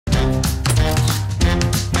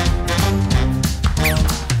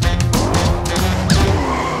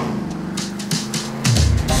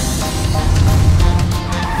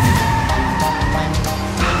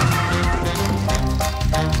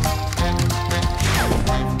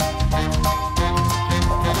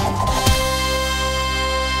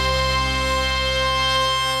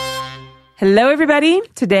Hello, everybody.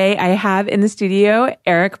 Today I have in the studio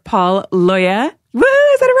Eric Paul Leue. Woo,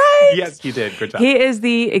 is that right? Yes, you did. Good job. He is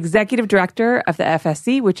the executive director of the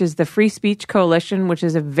FSC, which is the Free Speech Coalition, which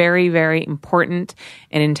is a very, very important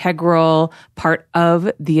and integral part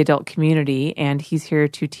of the adult community. And he's here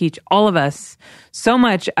to teach all of us so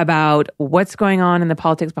much about what's going on in the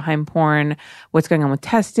politics behind porn, what's going on with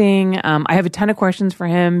testing. I have a ton of questions for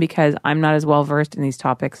him because I'm not as well versed in these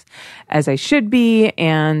topics as I should be.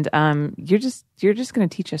 And you're just going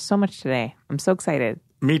to teach us so much today. I'm so excited.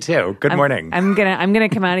 Me too. Good morning. I'm gonna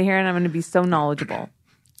come out of here and I'm gonna be so knowledgeable.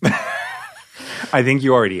 I think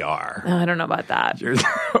you already are. I don't know about that.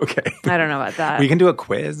 Okay. I don't know about that. We can do a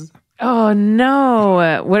quiz. Oh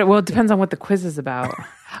no! Well, it depends on what the quiz is about.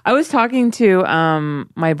 I was talking to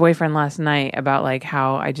my boyfriend last night about like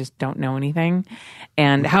how I just don't know anything,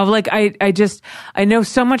 and how like I know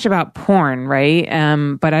so much about porn, right?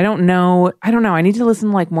 But I don't know. I need to listen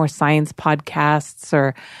to like more science podcasts,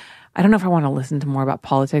 or I don't know if I want to listen to more about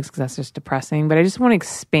politics because that's just depressing, but I just want to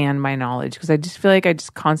expand my knowledge because I just feel like I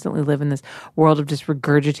just constantly live in this world of just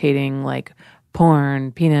regurgitating like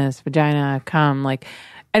porn, penis, vagina, cum. Like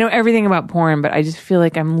I know everything about porn, but I just feel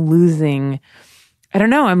like I'm losing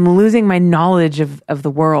my knowledge of the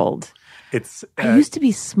world. I used to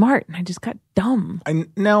be smart and I just got dumb.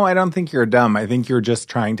 No, I don't think you're dumb. I think you're just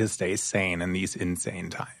trying to stay sane in these insane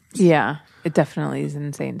times. Yeah, it definitely is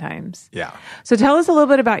insane times. Yeah. So tell us a little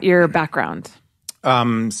bit about your background.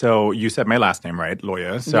 So you said my last name, right?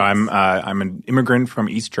 Leue. So yes. I'm an immigrant from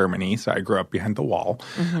East Germany. So I grew up behind the wall.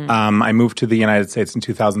 Mm-hmm. I moved to the United States in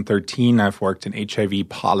 2013. I've worked in HIV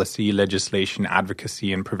policy, legislation,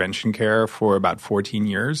 advocacy, and prevention care for about 14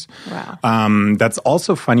 years. Wow. That's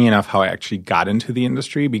also funny enough how I actually got into the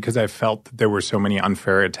industry because I felt that there were so many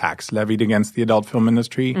unfair attacks levied against the adult film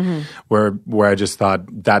industry where I just thought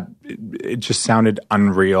that it just sounded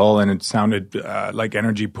unreal and it sounded like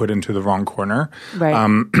energy put into the wrong corner.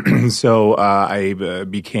 Right. So I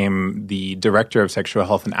became the director of sexual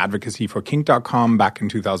health and advocacy for kink.com back in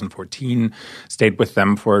 2014, stayed with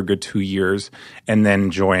them for a good 2 years, and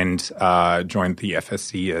then joined the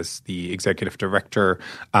FSC as the executive director.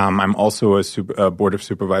 I'm also a board of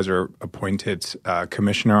supervisor appointed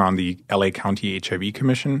commissioner on the LA County HIV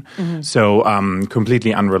Commission. Mm-hmm. So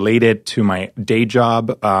completely unrelated to my day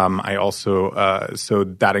job. I also, so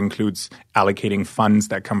that includes allocating funds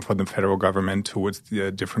that come from the federal government towards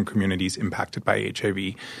the different communities impacted by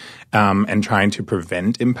HIV, and trying to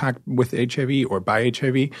prevent impact with HIV or by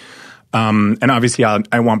HIV. And obviously,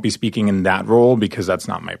 I won't be speaking in that role because that's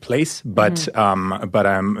not my place. But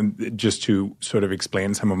just to sort of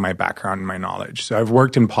explain some of my background and my knowledge. So I've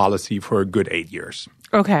worked in policy for a good 8 years.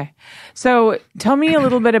 Okay, so tell me a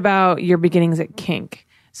little bit about your beginnings at Kink.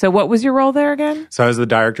 So what was your role there again? So I was the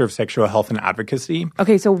director of sexual health and advocacy.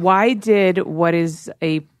 Okay, so why did what is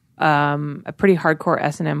a pretty hardcore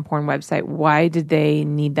S&M porn website, why did they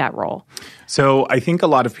need that role? So I think a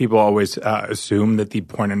lot of people always assume that the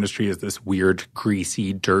porn industry is this weird,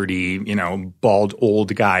 greasy, dirty, bald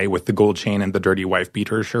old guy with the gold chain and the dirty wife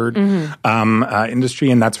beater shirt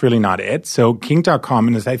industry, and that's really not it. So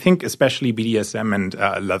kink.com is, I think, especially BDSM and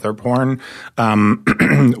leather porn,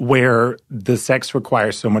 where the sex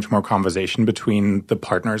requires so much more conversation between the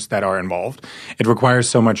partners that are involved. It requires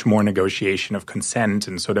so much more negotiation of consent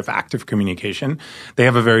and sort of active communication. They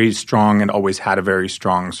have a very strong and always had a very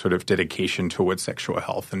strong sort of dedication towards sexual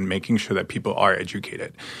health and making sure that people are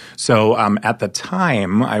educated. So at the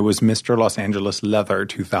time, I was Mr. Los Angeles Leather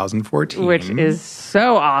 2014. Which is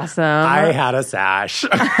so awesome. I had a sash.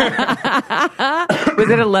 Was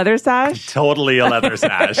it a leather sash? Totally a leather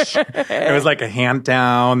sash. It was like a hand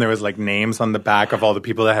down. There was like names on the back of all the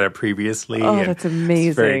people that had it previously. Oh, that's amazing.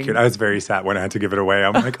 It's very cute. I was very sad when I had to give it away.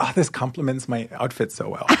 I'm like, oh, this compliments my outfit so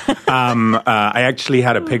well. I actually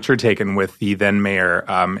had a picture taken with the then mayor,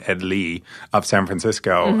 Ed Lee of San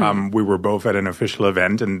Francisco. Mm-hmm. We were both at an official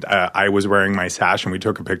event, and I was wearing my sash, and we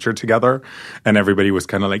took a picture together, and everybody was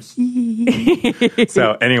kind of like, hee.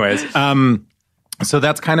 So anyways, so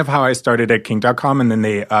that's kind of how I started at kink.com, and then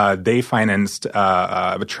they financed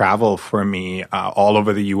travel for me all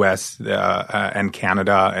over the U.S. And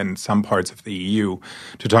Canada and some parts of the EU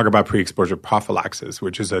to talk about pre-exposure prophylaxis,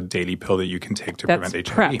 which is a daily pill that you can take to prevent HIV.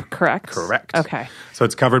 PrEP, correct? Correct. Okay. So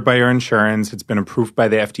it's covered by your insurance. It's been approved by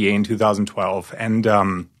the FDA in 2012, and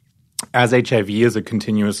as HIV is a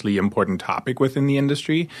continuously important topic within the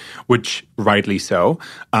industry, which rightly so,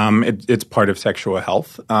 it's part of sexual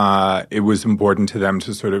health. It was important to them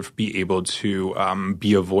to sort of be able to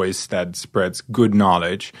be a voice that spreads good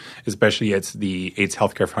knowledge, especially as the AIDS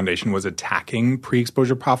Healthcare Foundation was attacking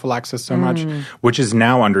pre-exposure prophylaxis so much, which is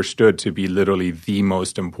now understood to be literally the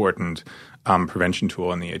most important prevention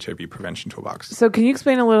tool in the HIV prevention toolbox. So can you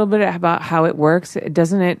explain a little bit about how it works?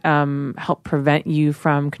 Doesn't it help prevent you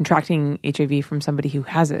from contracting HIV from somebody who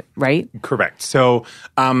has it, right? Correct. So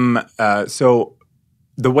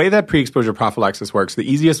the way that pre-exposure prophylaxis works,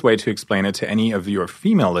 the easiest way to explain it to any of your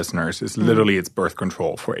female listeners is literally it's birth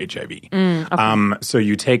control for HIV. Okay. So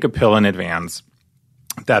you take a pill in advance.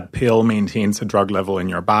 That pill maintains a drug level in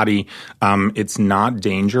your body. It's not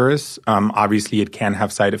dangerous. Obviously, it can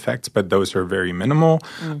have side effects, but those are very minimal.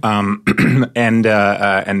 And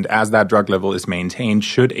as that drug level is maintained,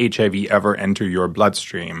 should HIV ever enter your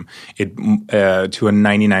bloodstream, it to a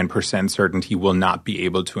 99% certainty will not be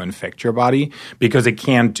able to infect your body because it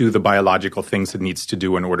can't do the biological things it needs to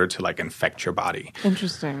do in order to infect your body.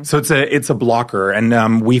 Interesting. So it's a blocker,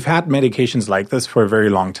 and we've had medications like this for a very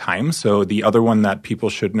long time. So the other one that people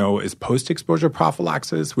should know is post-exposure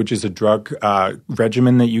prophylaxis, which is a drug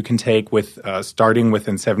regimen that you can take with starting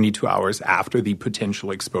within 72 hours after the potential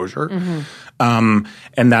exposure. And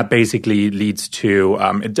that basically leads to,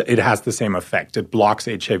 it has the same effect. It blocks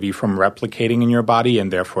HIV from replicating in your body,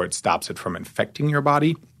 and therefore it stops it from infecting your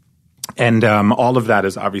body. And all of that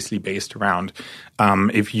is obviously based around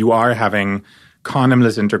if you are having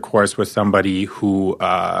condomless intercourse with somebody who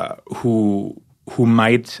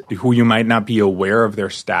you might not be aware of their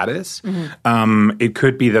status. It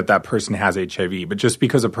could be that person has HIV, but just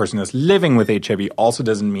because a person is living with HIV also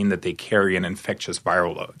doesn't mean that they carry an infectious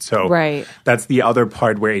viral load. So that's the other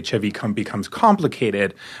part where HIV becomes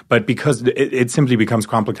complicated, but because it simply becomes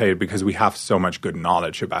complicated because we have so much good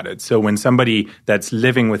knowledge about it. So when somebody that's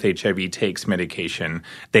living with HIV takes medication,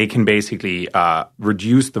 they can basically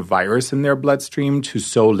reduce the virus in their bloodstream to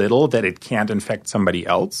so little that it can't infect somebody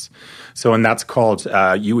else. So, and that's called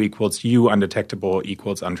U equals U, undetectable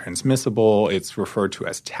equals untransmissible. It's referred to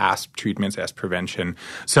as TASP, treatments as prevention.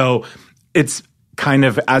 So it's kind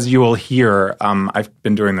of, as you will hear, I've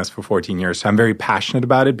been doing this for 14 years, so I'm very passionate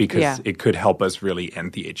about it because it could help us really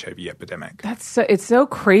end the HIV epidemic. It's so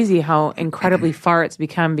crazy how incredibly far it's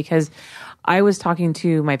become, because I was talking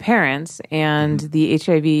to my parents and the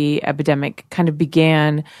HIV epidemic kind of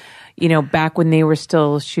began back when they were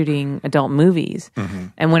still shooting adult movies.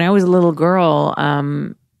 And when I was a little girl,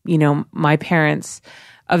 my parents,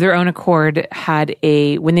 of their own accord,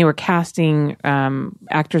 when they were casting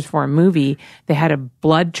actors for a movie, they had a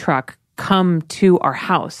blood truck come to our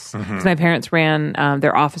house. Because my parents ran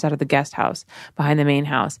their office out of the guest house behind the main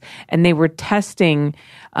house. And they were testing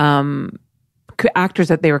actors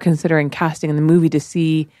that they were considering casting in the movie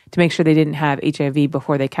to make sure they didn't have HIV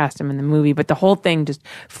before they cast them in the movie. But the whole thing just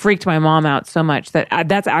freaked my mom out so much that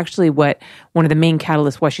that's actually what one of the main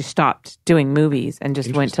catalysts was. She stopped doing movies and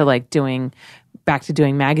just went to back to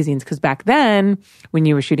doing magazines. Because back then, when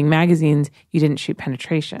you were shooting magazines, you didn't shoot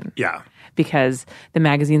penetration. Yeah. Because the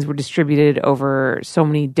magazines were distributed over in so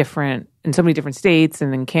many different states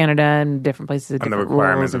and in Canada and different places. And the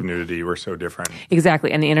requirements of nudity were so different.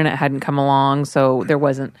 Exactly. And the internet hadn't come along, so there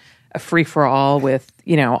wasn't a free-for-all with,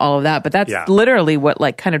 all of that. But that's literally what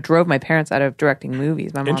kind of drove my parents out of directing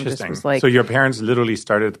movies. My mom just was like... So your parents literally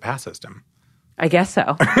started the pass system. I guess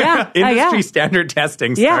so. Yeah. Industry standard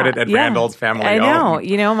testing started at Randall's family. I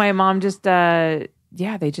know. My mom just... they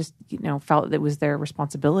just, felt it was their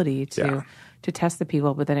responsibility to test the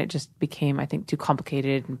people, but then it just became, I think, too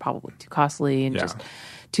complicated and probably too costly and just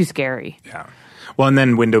too scary. Yeah. Well, and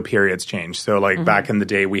then window periods changed. So, back in the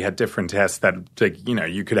day, we had different tests that,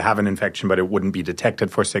 you could have an infection, but it wouldn't be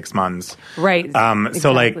detected for 6 months. Right. Exactly.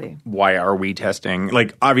 So, why are we testing?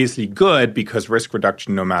 Obviously good because risk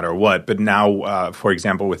reduction no matter what. But now, for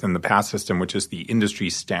example, within the PASS system, which is the industry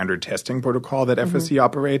standard testing protocol that FSC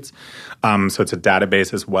operates, so it's a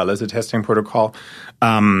database as well as a testing protocol,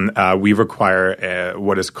 we require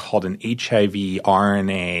what is called an HIV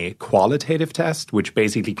RNA qualitative test, which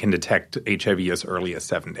basically can detect HIV as early as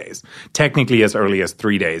 7 days. Technically as early as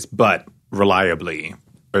 3 days, but reliably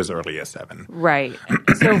as early as 7. Right.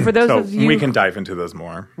 So for those of you... we can dive into those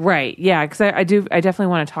more. Right. Yeah, because I definitely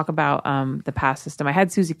want to talk about the PASS system. I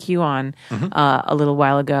had Susie Q on a little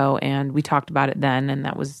while ago, and we talked about it then, and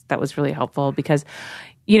that was really helpful because...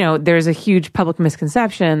 there's a huge public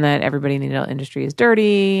misconception that everybody in the adult industry is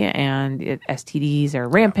dirty and STDs are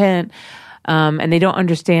rampant. And they don't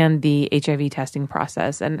understand the HIV testing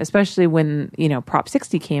process. And especially when, Prop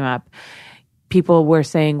 60 came up, people were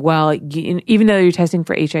saying, well, even though you're testing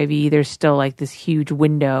for HIV, there's still like this huge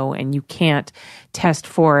window and you can't test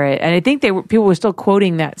for it. And I think people were still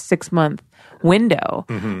quoting that 6-month window,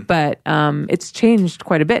 but it's changed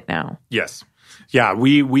quite a bit now. Yes. Yeah,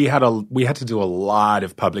 we had to do a lot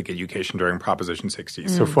of public education during Proposition 60.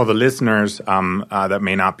 So for the listeners that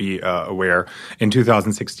may not be aware, in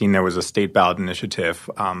 2016 there was a state ballot initiative.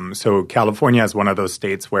 So California is one of those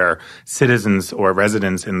states where citizens or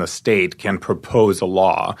residents in the state can propose a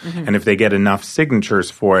law, and if they get enough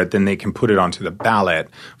signatures for it, then they can put it onto the ballot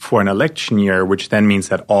for an election year, which then means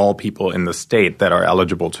that all people in the state that are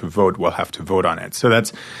eligible to vote will have to vote on it. So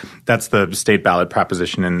that's the state ballot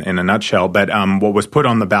proposition in a nutshell. But what was put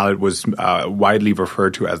on the ballot was widely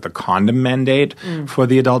referred to as the condom mandate for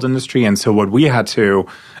the adult industry. And so what we had to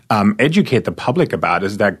educate the public about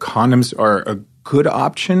is that condoms are a good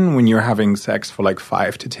option when you're having sex for like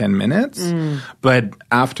 5 to 10 minutes. But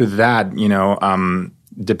after that,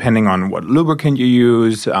 depending on what lubricant you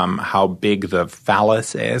use, how big the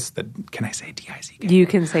phallus is. Can I say D-I-C-K? You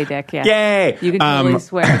can say dick, yeah. Yay! You can totally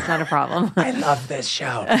swear. It's not a problem. I love this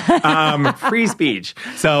show. Free speech.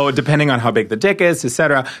 So depending on how big the dick is,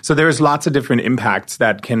 etc. So there's lots of different impacts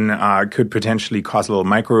that could potentially cause little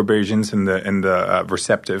microabrasions in the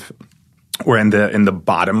receptive or in the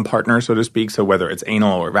bottom partner, so to speak. So whether it's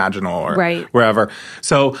anal or vaginal or wherever.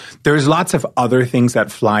 So there's lots of other things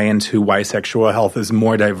that fly into why sexual health is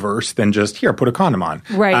more diverse than just, here, put a condom on.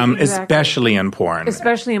 Right, exactly. Especially in porn.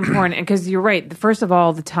 Especially in porn. Because you're right. First of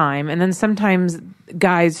all, the time. And then sometimes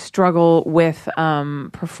guys struggle with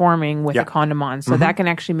performing with a condom on. So that can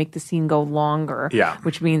actually make the scene go longer. Yeah.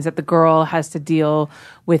 Which means that the girl has to deal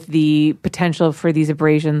with the potential for these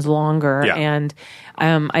abrasions longer. Yeah. And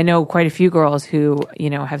I know quite a few girls who,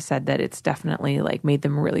 have said that it's definitely like made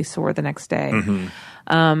them really sore the next day.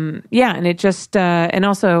 And it just, and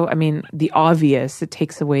also, the obvious, it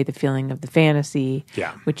takes away the feeling of the fantasy,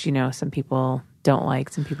 which, some people don't like.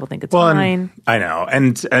 Some people think it's fine. I know.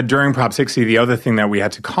 And during Prop 60, the other thing that we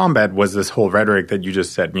had to combat was this whole rhetoric that you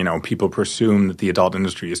just said, people presume that the adult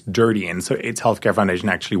industry is dirty. And so AIDS Healthcare Foundation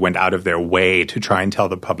actually went out of their way to try and tell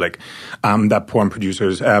the public that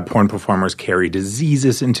porn performers carry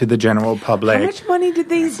diseases into the general public. How much money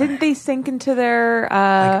didn't they sink into their...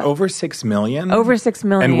 like over $6 million. Over $6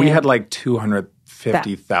 million. And we had like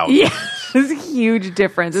 250,000. Yeah, it's a huge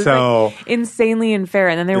difference. It's like insanely unfair.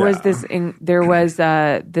 And then there was this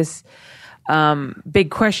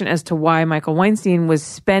big question as to why Michael Weinstein was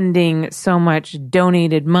spending so much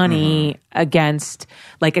donated money against,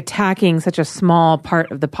 like, attacking such a small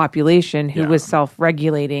part of the population who was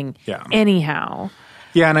self-regulating anyhow.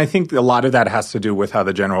 Yeah, and I think a lot of that has to do with how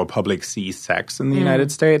the general public sees sex in the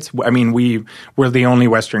United States. We're the only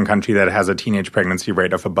Western country that has a teenage pregnancy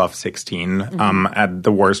rate of above 16. At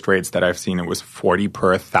the worst rates that I've seen, it was 40 per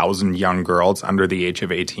 1,000 young girls under the age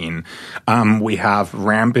of 18. We have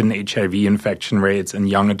rampant HIV infection rates in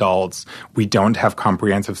young adults. We don't have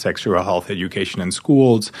comprehensive sexual health education in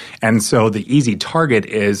schools. And so the easy target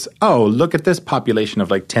is, look at this population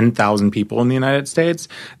of like 10,000 people in the United States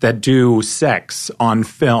that do sex on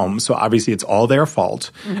film. So obviously it's all their fault,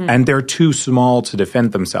 and they're too small to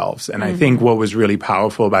defend themselves. And I think what was really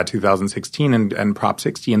powerful about 2016 and Prop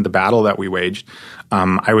 60 and the battle that we waged,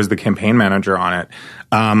 I was the campaign manager on it,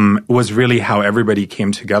 was really how everybody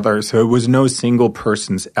came together. So it was no single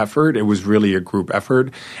person's effort. It was really a group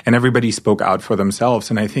effort, and everybody spoke out for themselves.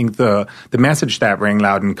 And I think the message that rang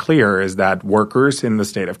loud and clear is that workers in the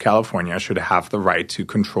state of California should have the right to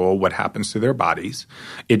control what happens to their bodies.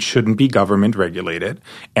 It shouldn't be government regulated.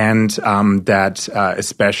 And that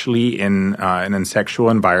especially in a sexual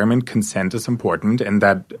environment, consent is important, and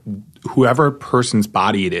that whoever person's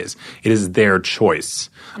body it is their choice.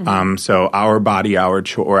 So our body,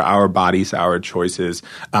 our bodies, our choices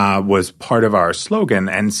was part of our slogan.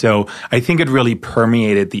 And so I think it really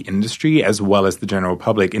permeated the industry as well as the general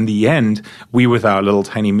public. In the end, we, with our little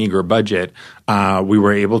tiny meager budget, we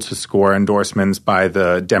were able to score endorsements by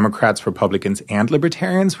the Democrats, Republicans, and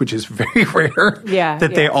Libertarians, which is very rare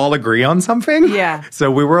that they all agree on something. Yeah. So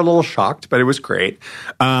we were a little shocked, but it was great.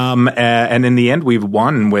 And in the end, we've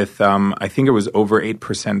won with, I think it was over 8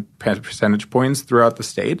 percentage points throughout the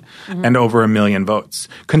state and over 1 million votes,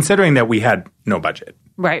 considering that we had no budget.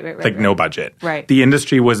 Like no budget. Right. The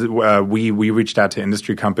industry was, we reached out to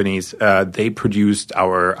industry companies. They produced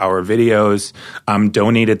our videos,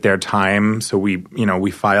 donated their time. So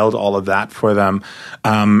we filed all of that for them.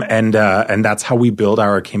 And that's how we build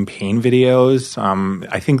our campaign videos.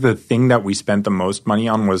 I think the thing that we spent the most money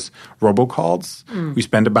on was robocalls. We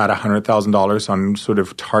spent about $100,000 on sort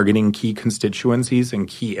of targeting key constituencies and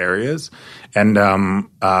key areas. And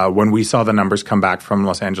when we saw the numbers come back from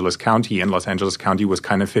Los Angeles County, and Los Angeles County was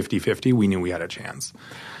kind of 50-50, we knew we had a chance.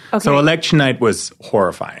 Okay. So election night was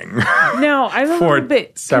horrifying. No, I'm a little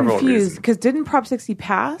bit confused because didn't Prop 60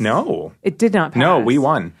 pass? No. It did not pass. No, we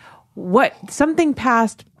won. What? Something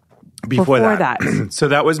passed before that. So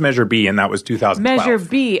that was Measure B, and that was 2012. Measure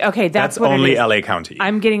B. Okay, that's what only it is. LA County.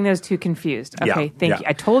 I'm getting those two confused. Okay, thank you.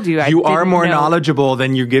 I told you. You are more knowledgeable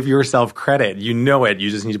than you give yourself credit. You know it. You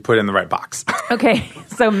just need to put it in the right box. Okay,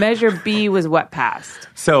 so Measure B was what passed.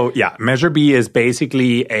 So, Measure B is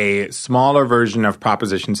basically a smaller version of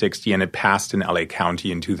Proposition 60, and it passed in LA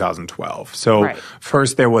County in 2012. So,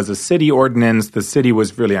 first there was a city ordinance. The city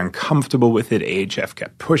was really uncomfortable with it. AHF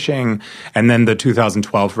kept pushing. And then the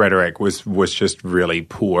 2012 rhetoric was just really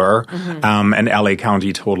poor. And LA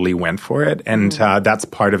County totally went for it. And that's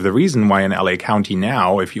part of the reason why in LA County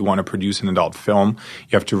now, if you want to produce an adult film,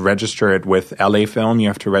 you have to register it with LA Film. You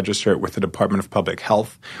have to register it with the Department of Public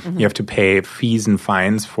Health. You have to pay fees and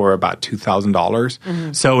fines for about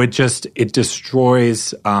 $2,000. So it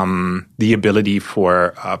destroys the ability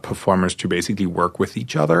for performers to basically work with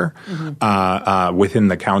each other within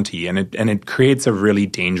the county, and it creates a really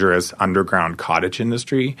dangerous underground cottage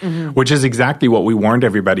industry, which is exactly what we warned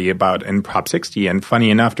everybody about in Prop 60. And funny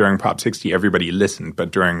enough, during Prop 60, everybody listened,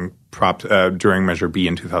 but during Measure B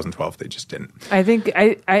in 2012, they just didn't. I think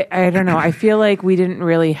I don't know. I feel like we didn't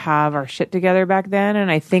really have our shit together back then,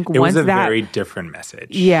 and I think it was a very different message.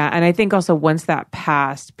 Yeah, and I think also once that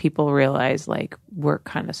passed, people realized like we're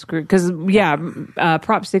kind of screwed because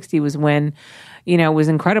Prop 60 was when. It was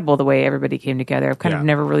incredible the way everybody came together. I've kind of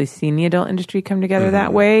never really seen the adult industry come together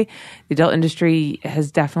that way. The adult industry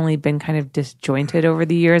has definitely been kind of disjointed over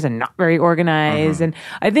the years and not very organized. And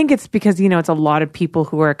I think it's because, it's a lot of people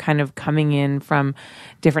who are kind of coming in from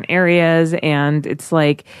different areas, and it's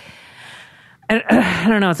like, I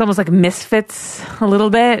don't know. It's almost like misfits a little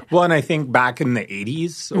bit. Well, and I think back in the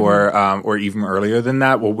 80s or even earlier than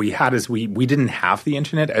that, what we had is we didn't have the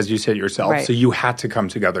internet, as you said yourself. So you had to come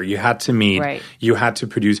together. You had to meet. You had to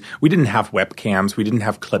produce. We didn't have webcams. We didn't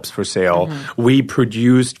have clips for sale. We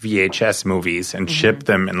produced VHS movies and shipped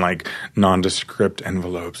them in like nondescript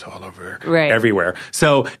envelopes all over everywhere.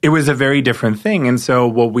 So it was a very different thing. And so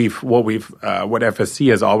what FSC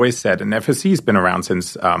has always said, and FSC has been around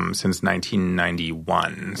since 1991.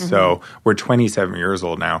 So we're 27 years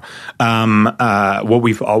old now. What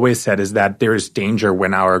we've always said is that there's danger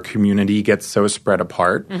when our community gets so spread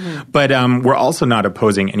apart. But we're also not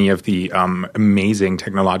opposing any of the amazing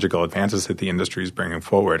technological advances that the industry is bringing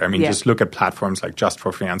forward. I mean, just look at platforms like Just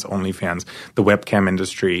for Fans, OnlyFans, the webcam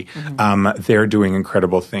industry. They're doing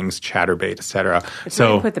incredible things, Chatterbait, et cetera.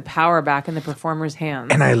 So put the power back in the performer's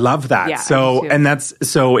hands. And I love that.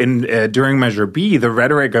 During Measure B, the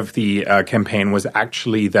rhetoric of the campaign was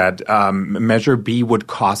actually that Measure B would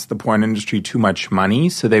cost the porn industry too much money,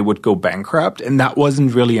 so they would go bankrupt. And that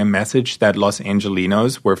wasn't really a message that Los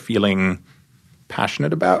Angelinos were feeling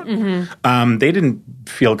passionate about. They didn't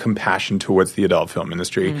feel compassion towards the adult film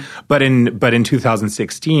industry. But in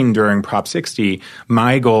 2016, during Prop 60,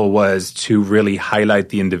 my goal was to really highlight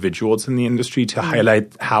the individuals in the industry, to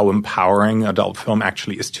highlight how empowering adult film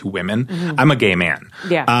actually is to women. I'm a gay man.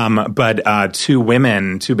 But to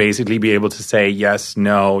women, to basically be able to say yes,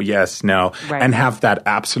 no, and have that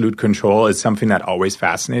absolute control is something that always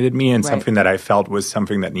fascinated me and something that I felt was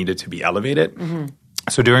something that needed to be elevated.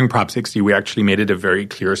 So during Prop 60, we actually made it a very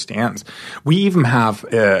clear stance. We even have,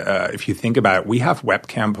 if you think about it, we have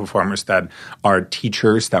webcam performers that are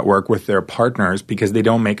teachers that work with their partners because they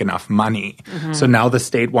don't make enough money. So now the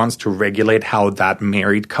state wants to regulate how that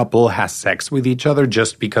married couple has sex with each other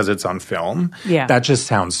just because it's on film. That just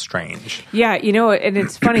sounds strange. And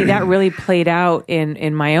it's funny, that really played out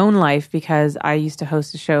in my own life because I used to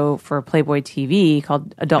host a show for Playboy TV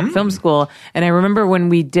called Adult Film School. And I remember when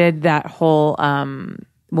we did that whole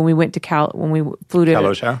when we went to when we flew to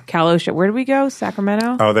Calosha. Where did we go?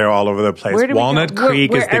 Sacramento? Oh, they're all over the place. Walnut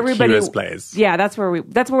Creek is the cutest place. Yeah, that's where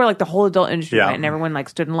like the whole adult industry went, and everyone like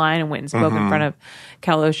stood in line and went and spoke in front of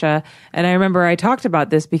Calosha. And I remember I talked about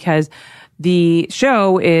this because the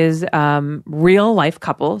show is real life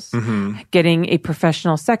couples getting a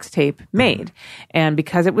professional sex tape made. And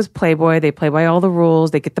because it was Playboy, they play by all the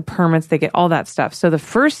rules, they get the permits, they get all that stuff. So the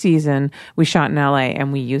first season we shot in LA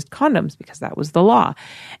and we used condoms because that was the law.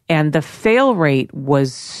 And the fail rate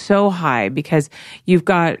was so high because you've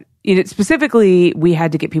got, specifically, we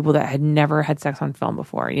had to get people that had never had sex on film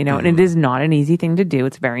before, and it is not an easy thing to do.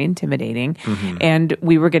 It's very intimidating. And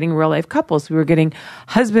we were getting real life couples. We were getting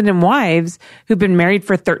husband and wives who've been married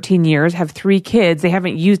for 13 years, have 3 kids. They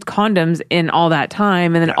haven't used condoms in all that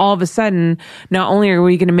time. And then all of a sudden, not only are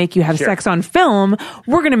we going to make you have sex on film,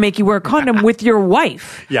 we're going to make you wear a condom with your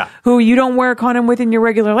wife, who you don't wear a condom with in your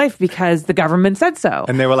regular life because the government said so.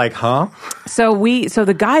 And they were like, huh? So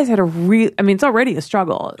the guys had it's already a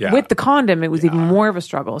struggle. With the condom, it was even more of a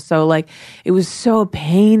struggle. So it was so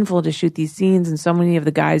painful to shoot these scenes, and so many of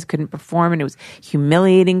the guys couldn't perform, and it was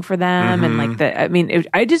humiliating for them. And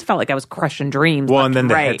I just felt like I was crushing dreams. Well, and then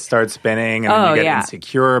the head starts spinning, and then you get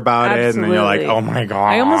insecure about it, and then you're like, oh my God.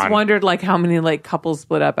 I almost wondered how many couples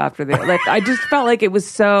split up after they I just felt like it was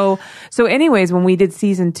so anyways, when we did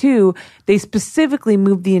season 2, they specifically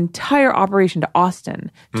moved the entire operation to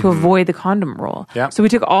Austin to avoid the condom rule. So we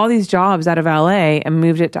took all these jobs out of LA and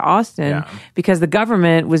moved it to Austin because the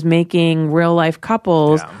government was making real life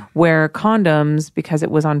couples wear condoms because it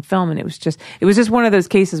was on film, and it was just one of those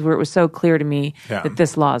cases where it was so clear to me that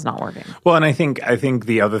this law is not working. Well, and I think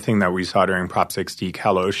the other thing that we saw during Prop 60,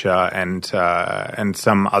 Cal OSHA, and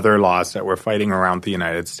some other laws that were fighting around the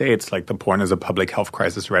United States, like the porn is a public health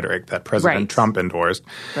crisis rhetoric that President Trump endorsed,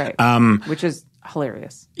 which is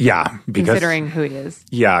hilarious. Yeah, because considering who he is.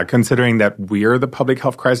 Yeah, considering that we're the public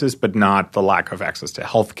health crisis, but not the lack of access to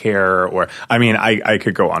health care. I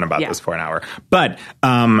could go on about this for an hour. But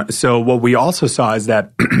so what we also saw is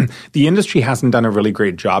that the industry hasn't done a really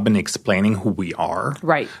great job in explaining who we are.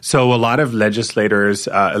 Right. So a lot of legislators,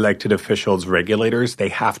 elected officials, regulators, they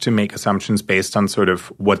have to make assumptions based on sort of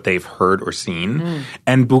what they've heard or seen.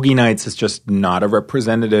 And Boogie Nights is just not a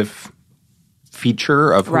representative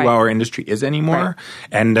feature of who our industry is anymore.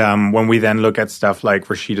 And when we then look at stuff like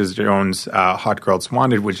Rashida Jones' Hot Girls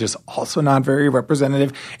Wanted, which is also not very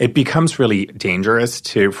representative, it becomes really dangerous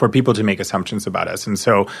for people to make assumptions about us. And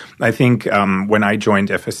so I think when I joined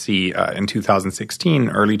FSC in 2016,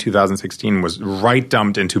 early 2016, was right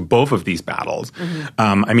dumped into both of these battles.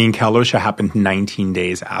 Cal OSHA happened 19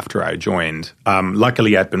 days after I joined.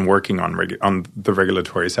 Luckily, I'd been working on the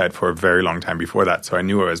regulatory side for a very long time before that, so I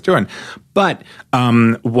knew what I was doing. But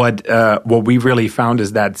what we really found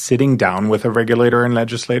is that sitting down with a regulator and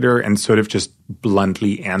legislator and sort of just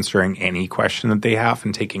bluntly answering any question that they have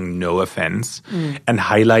and taking no offense and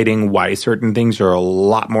highlighting why certain things are a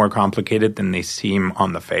lot more complicated than they seem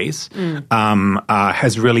on the face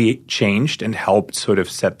has really changed and helped sort of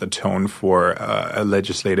set the tone for a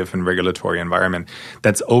legislative and regulatory environment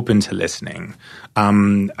that's open to listening.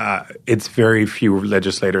 It's very few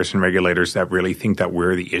legislators and regulators that really think that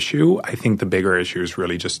we're the issue. I think the bigger issue is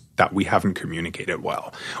really just that we haven't communicated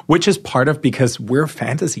well, which is part of because we're a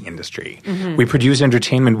fantasy industry. We produce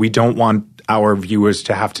entertainment. We don't want our viewers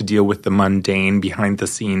to have to deal with the mundane behind the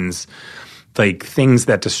scenes, things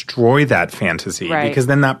that destroy that fantasy, because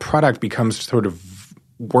then that product becomes sort of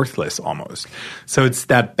worthless almost. So it's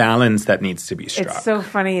that balance that needs to be struck. It's so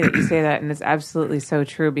funny that you say that, and it's absolutely so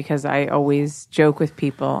true because I always joke with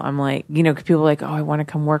people. I'm like, people are like, oh, I want to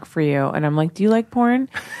come work for you. And I'm like, do you like porn?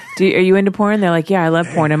 Are you into porn? They're like, yeah, I love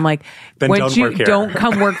porn. I'm like, then don't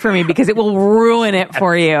come work for me because it will ruin it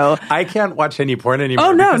for you. I can't watch any porn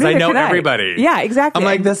anymore because I know everybody. Yeah, exactly. I'm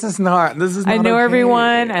like, this is not I know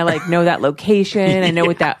everyone. I know that location. I know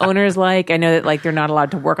what that owner's like. I know that they're not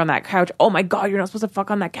allowed to work on that couch. Oh my God, you're not supposed to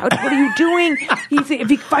fuck on that couch. What are you doing? If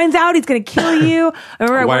he finds out, he's going to kill you.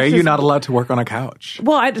 Why are you not allowed to work on a couch?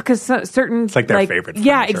 Well, because certain... It's their favorite furniture.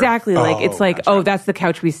 Yeah, exactly. That's the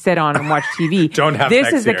couch we sit on and watch TV. Don't have this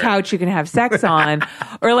sex is the here. couch you can have sex on.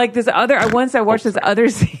 Or this other... Once I watched this other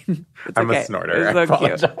scene. I'm a snorter. I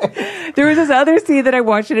apologize. There was this other scene that I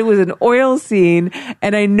watched, and it was an oil scene.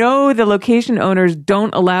 And I know the location owners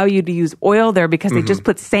don't allow you to use oil there because they just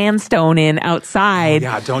put sandstone in outside.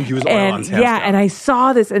 Yeah, don't use oil on sandstone. Yeah, and I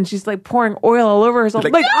saw this, and she's pouring oil all over herself.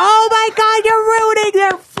 I'm like, oh my God, you're ruining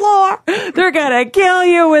their floor. They're going to kill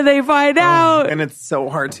you when they find out. And it's so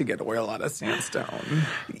hard to get oil out of sandstone.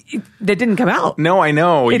 That didn't come out. No, I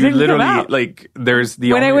know. It didn't come out. There's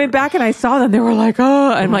the When I went back and I saw them, they were like,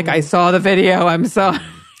 oh. I'm like, I saw the video. I'm so...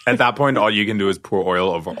 At that point, all you can do is pour oil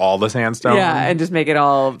over all the sandstone. Yeah, and just make it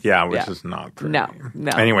all... Yeah, which is not pretty. No.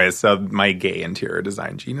 Anyway, so my gay interior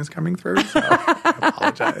design gene is coming through, so I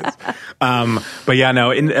apologize. But yeah,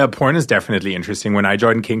 no, porn is definitely interesting. When I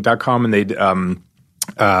joined kink.com and they'd, and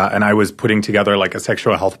I was putting together like a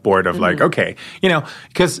sexual health board of like, okay,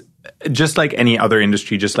 because just like any other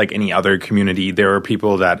industry, just like any other community, there are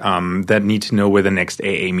people that that need to know where the next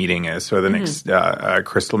AA meeting is, or the next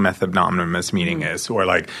crystal meth anonymous meeting is, or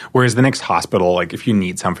like where's the next hospital, like if you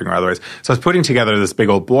need something or otherwise. So I was putting together this big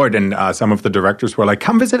old board, and some of the directors were like,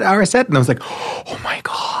 "Come visit our set," and I was like, "Oh my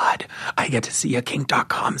god, I get to see a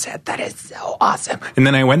kink.com set. That is so awesome!" And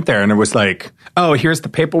then I went there, and it was like, "Oh, here's the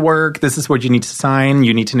paperwork. This is what you need to sign.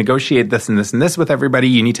 You need to negotiate this and this and this with everybody.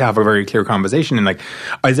 You need to have a very clear conversation." And like,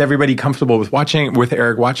 is everybody comfortable with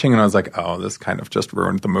Eric watching? And I was like, oh, this kind of just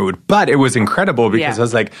ruined the mood. But it was incredible because I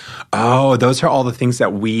was like, oh, those are all the things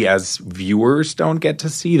that we as viewers don't get to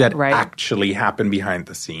see that actually happen behind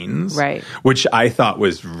the scenes. Right. Which I thought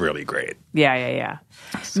was really great. Yeah.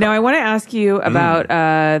 So, now, I want to ask you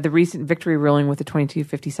about the recent victory ruling with the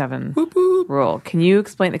 2257 rule. Can you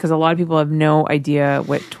explain it? Because a lot of people have no idea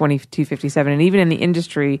what 2257, and even in the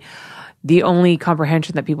industry, the only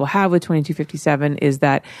comprehension that people have with 2257 is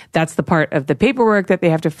that that's the part of the paperwork that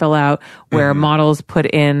they have to fill out where models put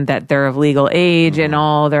in that they're of legal age and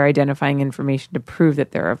all their identifying information to prove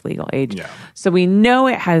that they're of legal age. Yeah. So we know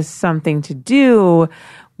it has something to do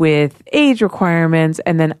with age requirements.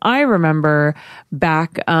 And then I remember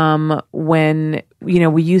back when,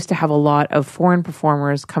 we used to have a lot of foreign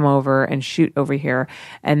performers come over and shoot over here.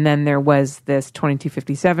 And then there was this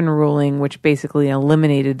 2257 ruling, which basically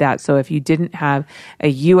eliminated that. So if you didn't have a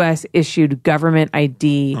U.S. issued government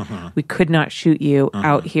ID, we could not shoot you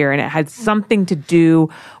out here. And it had something to do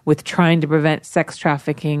with trying to prevent sex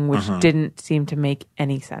trafficking, which didn't seem to make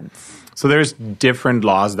any sense. So there's different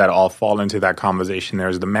laws that all fall into that conversation.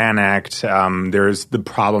 There's the Mann Act. There's the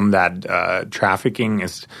problem that trafficking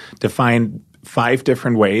is defined 5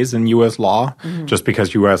 different ways in U.S. law, just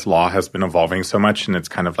because U.S. law has been evolving so much, and it's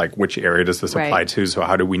kind of like, which area does this apply to? So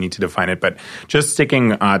how do we need to define it? But just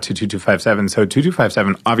sticking to 2257. So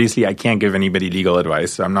 2257, obviously I can't give anybody legal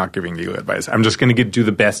advice. So I'm not giving legal advice. I'm just going to do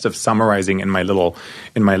the best of summarizing in my little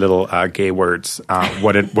gay words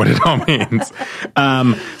what it all means.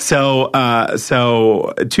 So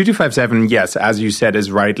 2257, yes, as you said,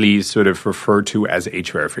 is rightly sort of referred to as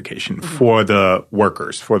age verification for the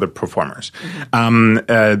workers, for the performers.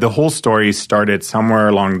 The whole story started somewhere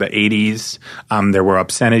along the 80s. There were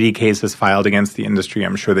obscenity cases filed against the industry.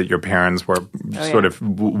 I'm sure that your parents were sort of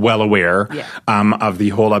well aware of the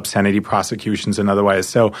whole obscenity prosecutions and otherwise.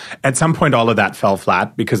 So at some point, all of that fell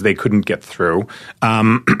flat because they couldn't get through.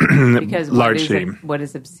 Because largely, what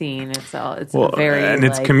is obscene? It's very and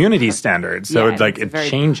it's community standards, so it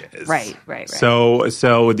changes. Right. So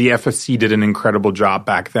the FSC did an incredible job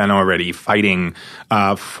back then already fighting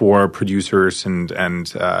for producers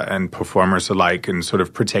and performers alike, and sort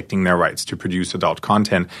of protecting their rights to produce adult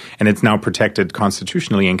content. And it's now protected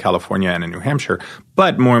constitutionally in California and in New Hampshire.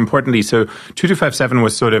 But more importantly, so 2257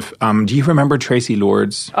 was sort of, do you remember Tracy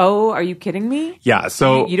Lords? Oh, are you kidding me? Yeah.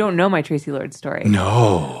 So you don't know my Tracy Lords story.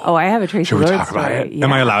 No. Oh, I have a Tracy Lords story. Should we talk about it? Yeah.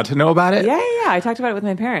 Am I allowed to know about it? Yeah. I talked about it with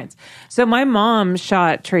my parents. So my mom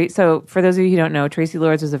shot So for those of you who don't know, Tracy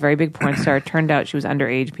Lords was a very big porn star. Turned out she was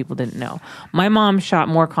underage. People didn't know. My mom shot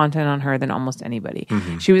more content on her than almost anybody.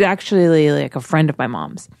 She was actually like a friend of my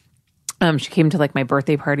mom's. She came to like my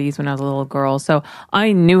birthday parties when I was a little girl. So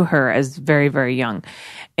I knew her as very, very young.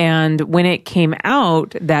 And when it came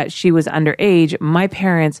out that she was underage, my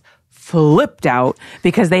parents flipped out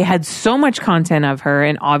because they had so much content of her,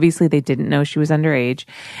 and obviously they didn't know she was underage.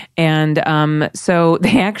 And so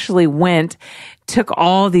they actually took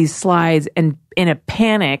all these slides and in a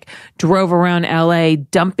panic drove around LA,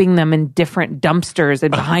 dumping them in different dumpsters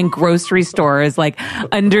and behind grocery stores, like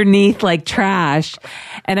underneath like trash.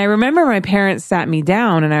 And I remember my parents sat me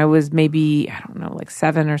down, and I was maybe, I don't know, like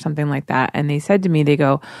 7 or something like that. And they said to me, they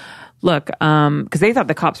go, look, because they thought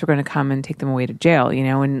the cops were going to come and take them away to jail,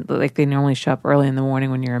 and like they normally show up early in the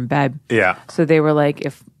morning when you're in bed. Yeah. So they were like,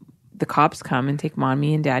 if the cops come and take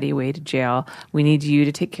mommy and daddy away to jail, we need you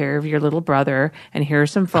to take care of your little brother, and here are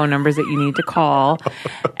some phone numbers that you need to call.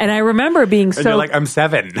 And I remember being and you're like, I'm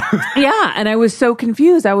 7. Yeah. And I was so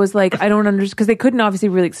confused. I was like, I don't understand, because they couldn't obviously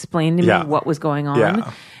really explain to me what was going on.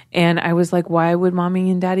 Yeah. And I was like, why would mommy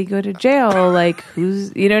and daddy go to jail? Like,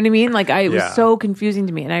 who's, you know what I mean? Like, it was so confusing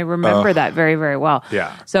to me. And I remember that very, very well.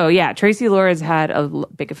 Yeah. So, yeah, Tracy Lords had a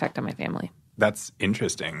big effect on my family. That's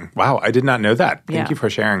interesting. Wow, I did not know that. Thank you for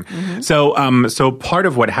sharing. Mm-hmm. So part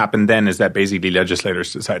of what happened then is that basically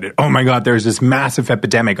legislators decided, oh my God, there's this massive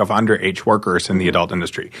epidemic of underage workers in the adult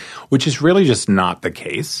industry, which is really just not the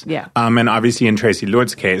case. Yeah. And obviously in Tracy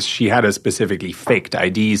Leue's case, she had a specifically faked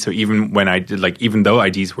ID. So even when even though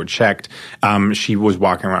IDs were checked, she was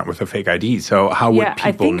walking around with a fake ID. So how would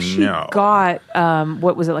people know? I think she got,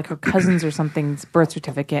 what was it, like her cousin's or something's birth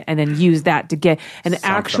certificate, and then used that to get an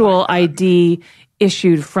actual ID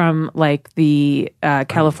issued from like the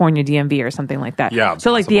California DMV or something like that. Yeah.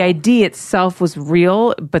 So like the ID itself was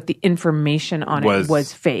real, but the information on it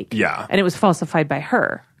was fake. Yeah. And it was falsified by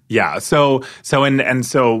her. Yeah. So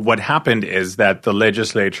what happened is that the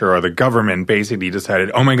legislature or the government basically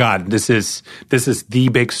decided, oh my God, this is the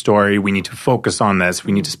big story. We need to focus on this.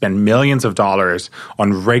 We need to spend millions of dollars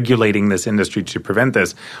on regulating this industry to prevent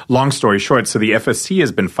this. Long story short, so the FSC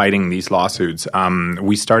has been fighting these lawsuits.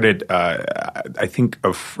 We started, I think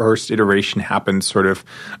a first iteration happened sort of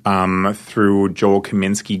through Joel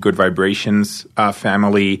Kaminsky, Good Vibrations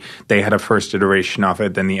family. They had a first iteration of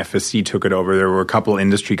it. Then the FSC took it over. There were a couple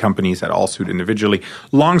industry companies that all sued individually.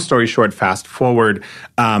 Long story short, fast forward,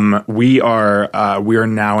 we are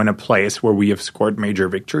now in a place where we have scored major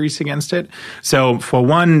victories against it. So for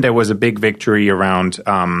one, there was a big victory around,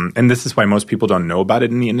 and this is why most people don't know about it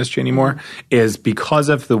in the industry anymore, is because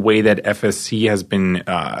of the way that FSC has been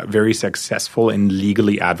very successful in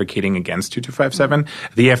legally advocating against 2257.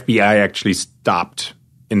 The FBI actually stopped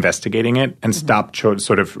investigating it and stopped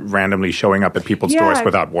sort of randomly showing up at people's doors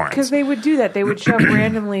without warrants. Because they would do that. They would show up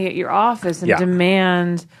randomly at your office and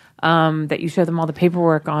demand that you show them all the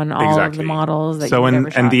paperwork on all of the models that you've ever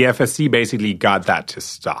shot. And the FSC basically got that to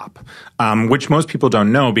stop, which most people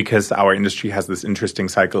don't know because our industry has this interesting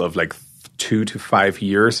cycle of like 2 to 5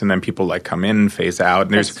 years, and then people like come in and phase out.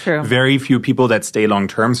 And there's very few people that stay long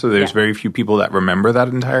term, so there's very few people that remember that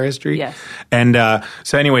entire history. Yes. And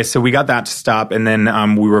so we got that to stop, and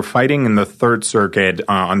then we were fighting in the Third Circuit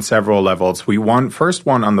on several levels. We first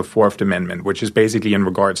won on the Fourth Amendment, which is basically in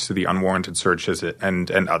regards to the unwarranted searches and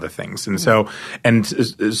other things. And so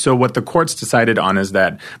what the courts decided on is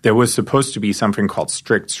that there was supposed to be something called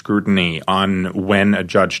strict scrutiny on when a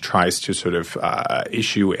judge tries to sort of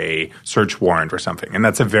issue a search warrant or something. And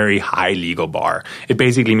that's a very high legal bar. It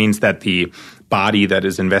basically means that the body that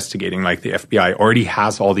is investigating, like the FBI, already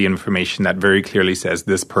has all the information that very clearly says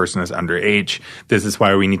this person is underage. This is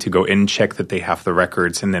why we need to go in, check that they have the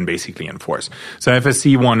records, and then basically enforce. So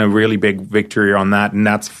FSC won a really big victory on that, and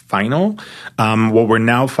that's final. What we're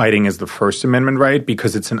now fighting is the First Amendment right,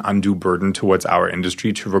 because it's an undue burden towards our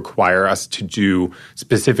industry to require us to do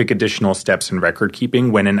specific additional steps in record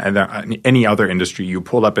keeping when in any other industry you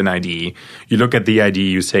pull up an ID, you look at the ID,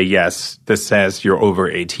 you say, yes, this says you're over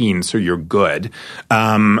 18, so you're good.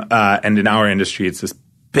 And in our industry, it's this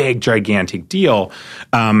big, gigantic deal,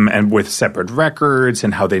 and with separate records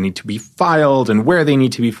and how they need to be filed and where they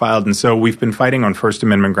need to be filed. And so we've been fighting on First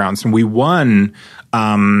Amendment grounds, and we won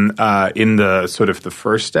in the sort of the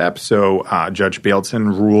first step. So Judge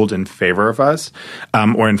Bailson ruled in favor of us,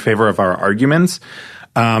 or in favor of our arguments.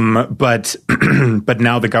 But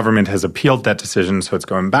now the government has appealed that decision, so it's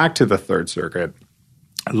going back to the Third Circuit.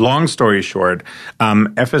 Long story short,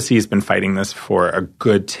 FSC has been fighting this for a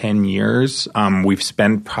good 10 years. We've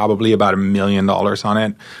spent probably about $1 million on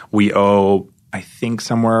it. We owe, I think,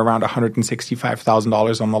 somewhere around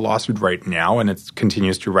 $165,000 on the lawsuit right now, and it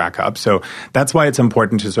continues to rack up. So that's why it's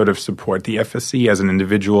important to sort of support the FSC as an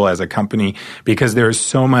individual, as a company, because there is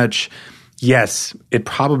so much. Yes, it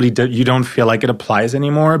probably you don't feel like it applies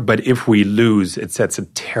anymore, but if we lose, it sets a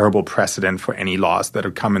terrible precedent for any laws that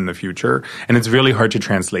would come in the future, and it's really hard to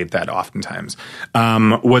translate that oftentimes.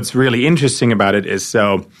 What's really interesting about it is,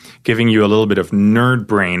 so giving you a little bit of nerd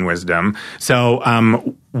brain wisdom, so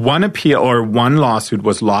one appeal or one lawsuit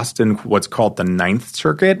was lost in what's called the Ninth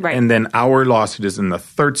Circuit, and then our lawsuit is in the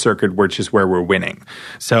Third Circuit, which is where we're winning.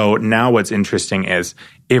 So now what's interesting is,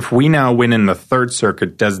 if we now win in the Third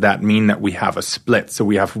Circuit, does that mean that we have a split? So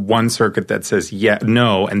we have one circuit that says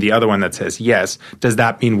no, and the other one that says yes. Does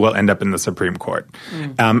that mean we'll end up in the Supreme Court?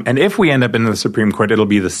 And if we end up in the Supreme Court, it'll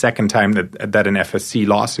be the second time that an FSC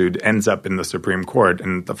lawsuit ends up in the Supreme Court,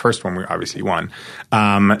 and the first one we obviously won.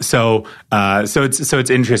 So it's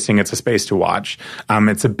interesting. It's a space to watch.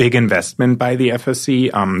 It's a big investment by the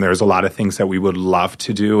FSC. There's a lot of things that we would love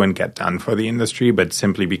to do and get done for the industry, but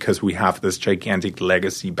simply because we have this gigantic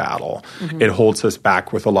legacy battle, it holds us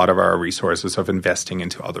back with a lot of our resources of investing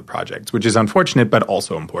into other projects, which is unfortunate, but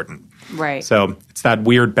also important. Right. So it's that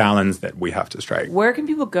weird balance that we have to strike. Where can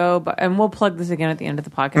people go? And we'll plug this again at the end of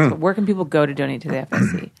the podcast, but where can people go to donate to the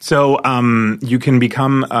FSC? So you can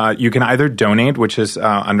become, you can either donate, which is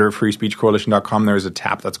under freespeechcoalition.com. There's a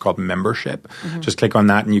tab that's called membership. Just click on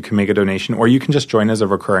that and you can make a donation, or you can just join as a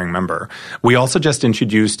recurring member. We also just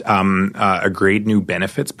introduced a great new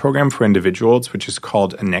benefits program for individuals, which is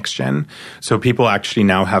called a NextGen. So people actually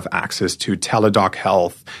now have access to Teladoc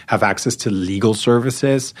Health, have access to legal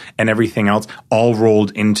services and everything else, all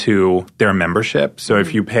rolled into their membership. So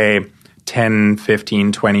if you pay $10,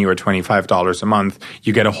 $15, $20, or $25 a month,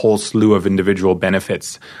 you get a whole slew of individual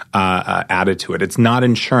benefits added to it. It's not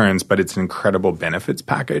insurance, but it's an incredible benefits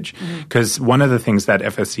package. Because one of the things that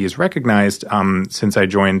FSC has recognized since I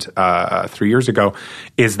joined 3 years ago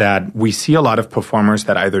is that we see a lot of performers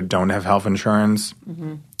that either don't have health insurance,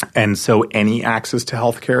 and so any access to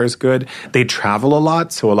healthcare is good. They travel a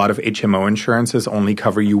lot, so a lot of HMO insurances only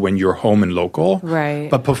cover you when you're home and local. Right.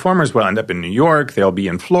 But performers will end up in New York, they'll be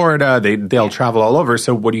in Florida, they'll travel all over.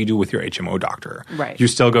 So what do you do with your HMO doctor? Right. You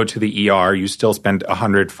still go to the ER, you still spend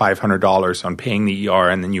 $100, $500 on paying the ER,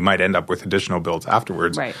 and then you might end up with additional bills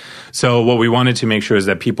afterwards. Right. So what we wanted to make sure is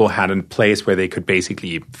that people had a place where they could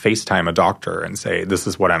basically FaceTime a doctor and say, this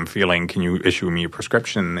is what I'm feeling, can you issue me a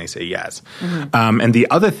prescription? And they say yes. And the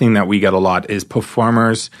other thing that we get a lot is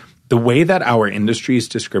performers. The way that our industry is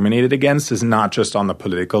discriminated against is not just on the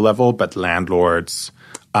political level, but landlords,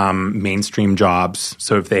 mainstream jobs.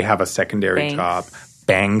 So if they have a secondary job,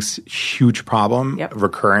 banks, huge problem,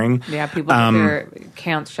 recurring. Yeah, people have their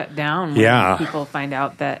accounts shut down when people find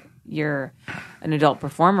out that you're an adult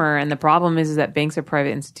performer, and the problem is that banks are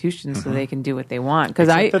private institutions, so they can do what they want. Because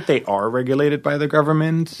that they are regulated by the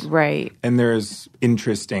government, right? And there's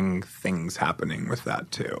interesting things happening with that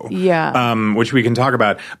too, which we can talk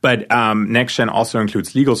about. But NextGen also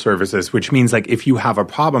includes legal services, which means like if you have a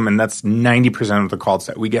problem, and that's 90% of the calls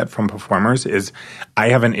that we get from performers is, I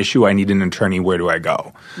have an issue, I need an attorney, where do I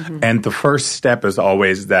go? And the first step is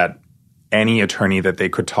always that any attorney that they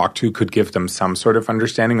could talk to could give them some sort of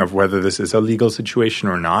understanding of whether this is a legal situation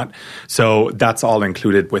or not. So that's all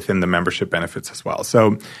included within the membership benefits as well.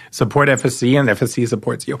 So support FSC, and FSC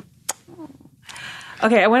supports you.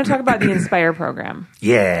 Okay, I want to talk about the Inspire program.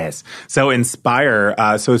 Yes. So Inspire,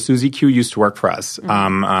 so Susie Q used to work for us.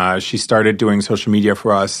 She started doing social media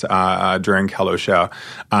for us during Kalosha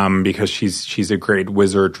because she's a great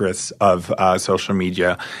wizardress of social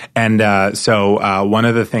media. And so one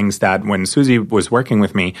of the things that when Susie was working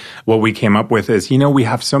with me, what we came up with is, we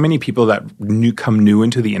have so many people that come new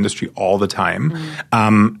into the industry all the time.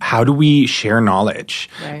 How do we share knowledge?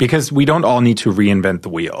 Right. Because we don't all need to reinvent the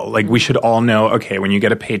wheel. Like we should all know, okay, when you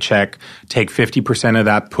get a paycheck, take 50% of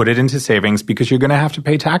that, put it into savings because you're going to have to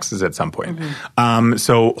pay taxes at some point.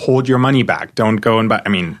 So hold your money back. Don't go and buy.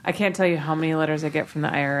 I can't tell you how many letters I get from the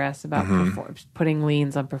IRS about putting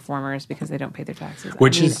liens on performers because they don't pay their taxes.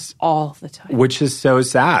 Which is all the time. Which is so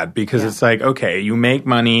sad because it's like, okay, you make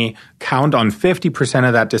money, count on 50%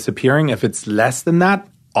 of that disappearing. If it's less than that,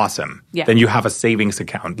 awesome. Then you have a savings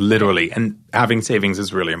account, literally. And having savings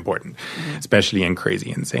is really important, especially in crazy,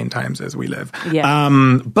 insane times as we live.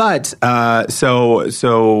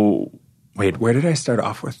 So wait, where did I start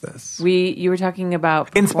off with this? You were talking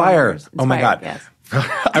about Inspire. Oh my God. Yes.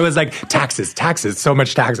 I was like, taxes, so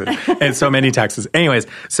much taxes, and so many taxes. Anyways,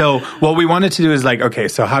 so what we wanted to do is like, okay,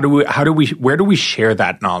 so where do we share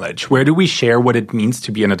that knowledge? Where do we share what it means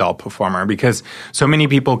to be an adult performer? Because so many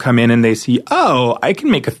people come in and they see, oh, I can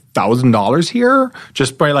make $1,000 here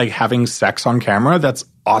just by like having sex on camera. That's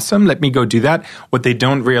awesome. Let me go do that. What they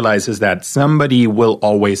don't realize is that somebody will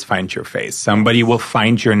always find your face. Somebody will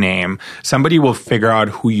find your name. Somebody will figure out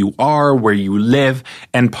who you are, where you live.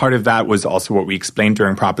 And part of that was also what we explained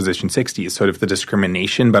during Proposition 60 is sort of the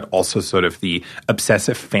discrimination, but also sort of the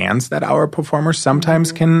obsessive fans that our performers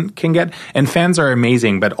sometimes can get. And fans are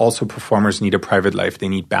amazing, but also performers need a private life. They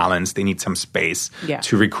need balance. They need some space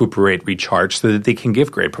to recuperate, recharge so that they can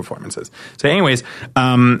give great performances. So anyways,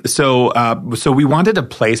 so we wanted a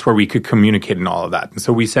place where we could communicate and all of that. And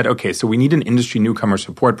so we said, okay, so we need an industry newcomer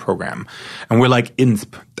support program. And we're like,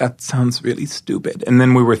 INSP, that sounds really stupid. And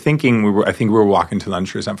then we were thinking, I think we were walking to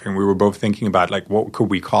lunch or something. We were both thinking about like, what could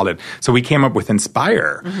we call it? So we came up with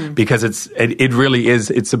Inspire because it really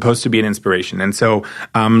is, it's supposed to be an inspiration. And so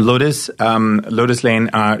Lotus Lane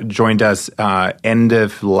joined us end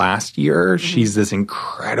of last year. She's this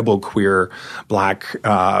incredible queer Black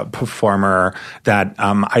performer that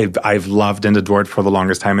I've loved and adored for the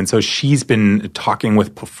longest time. And so she's been talking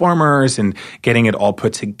with performers and getting it all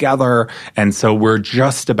put together. And so we're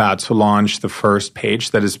just about to launch the first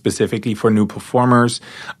page that is specifically for new performers.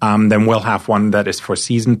 Then we'll have one that is for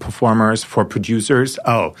seasoned performers, for producers.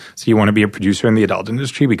 Oh, so you want to be a producer in the adult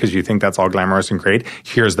industry because you think that's all glamorous and great?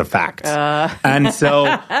 Here's the facts. And so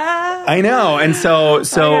I know. And so I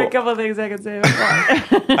got a couple of things I can say about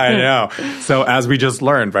that. I know. So as we just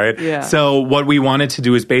learned, right? Yeah. So what we wanted to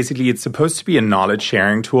do is basically it's supposed to be a knowledge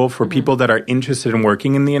sharing tool for people that are interested in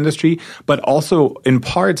working in the industry, but also in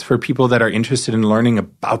parts for people that are interested in learning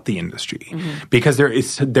about the industry. Because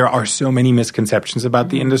there are so many misconceptions about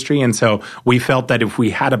the industry. And so we felt that if we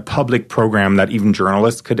had a public program that even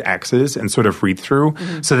journalists could access and sort of read through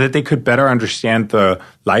so that they could better understand the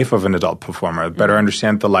life of an adult performer, better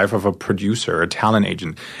understand the life of a producer, a talent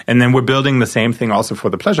agent. And then we're building the same thing also for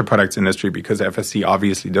the pleasure products industry because FSC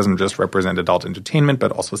obviously doesn't just represent adult entertainment,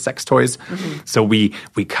 but also sex toys. So we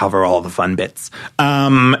cover all the fun bits.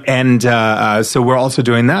 So we're also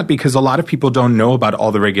doing that because a lot of people don't know about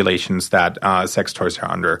all the regulations that sex toys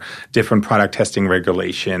are under. Different product testing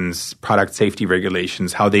regulations, product safety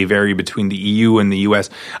regulations, how they vary between the EU and the US.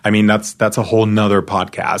 I mean, that's a whole nother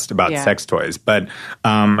podcast about sex toys. But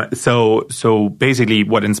so basically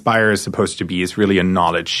what Inspire is supposed to be is really a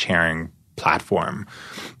knowledge sharing platform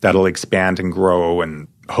that'll expand and grow and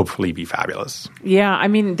hopefully be fabulous. Yeah, I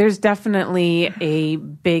mean, there's definitely a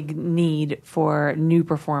big need for new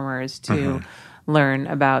performers to learn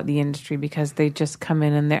about the industry because they just come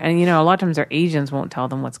in and a lot of times their agents won't tell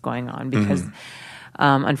them what's going on because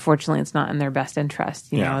unfortunately it's not in their best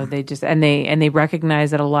interest. You know, they just and they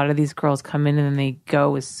recognize that a lot of these girls come in and then they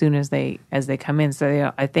go as soon as they come in.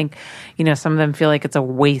 So I think some of them feel like it's a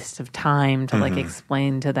waste of time to like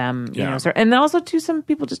explain to them. You know, and also too, some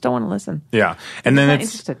people just don't want to listen. Yeah, and then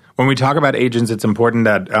when we talk about agents, it's important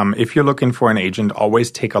that if you're looking for an agent, always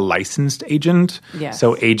take a licensed agent. Yes.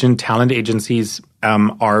 So talent agencies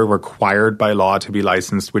are required by law to be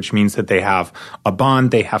licensed, which means that they have a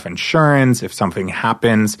bond, they have insurance. If something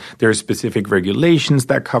happens, there are specific regulations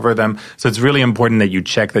that cover them. So it's really important that you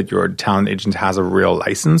check that your talent agent has a real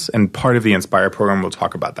license. And part of the Inspire program will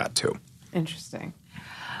talk about that too. Interesting.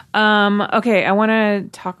 Okay, I want to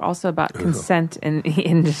talk also about consent in the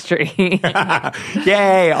industry.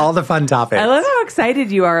 Yay, all the fun topics. I love how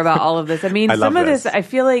excited you are about all of this. I mean, some of this, I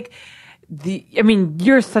feel like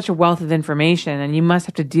you're such a wealth of information and you must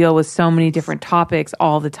have to deal with so many different topics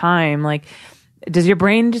all the time. Like, does your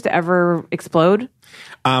brain just ever explode?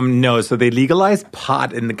 No, so they legalized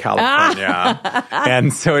pot in California,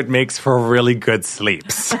 and so it makes for really good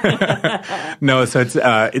sleeps. No, so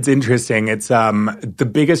it's interesting. It's the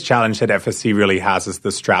biggest challenge that FSC really has is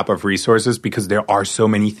the strap of resources because there are so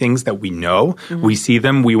many things that we know, we see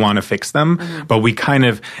them, we want to fix them, but we kind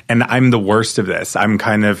of, and I'm the worst of this. I'm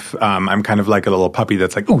kind of like a little puppy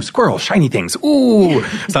that's like, ooh, squirrel, shiny things, ooh.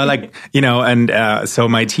 So I like, and so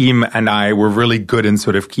my team and I were really good in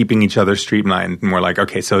sort of keeping each other streamlined, and we're like,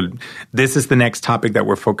 okay, so this is the next topic that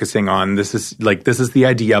we're focusing on. This is the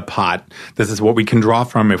idea pot. This is what we can draw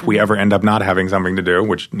from if we ever end up not having something to do,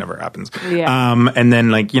 which never happens. Yeah. And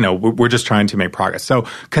then we're just trying to make progress. So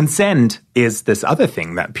consent is this other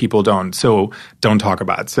thing that people don't talk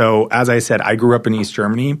about. So as I said, I grew up in East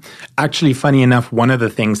Germany. Actually, funny enough, one of the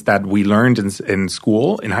things that we learned in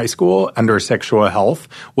high school under sexual health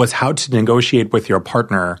was how to negotiate with your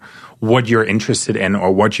partner what you're interested in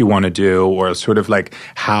or what you want to do or sort of like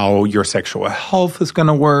how your sexual health is going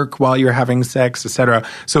to work while you're having sex, etc.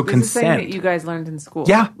 So consent. This is something that you guys learned in school?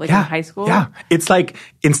 Yeah. In high school? Yeah. It's like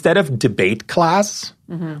instead of debate class,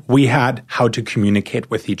 we had how to communicate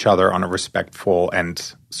with each other on a respectful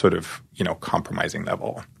and sort of, compromising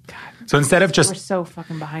level. God. So instead of we're so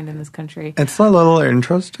fucking behind in this country. It's a little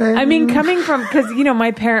interesting. I mean, coming from, because,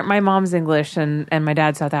 my mom's English and my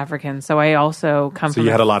dad's South African. So I also come from. So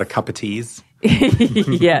you had a lot of cup of teas?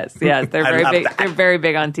 Yes. They're very big. They're very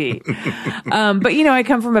big on tea. But I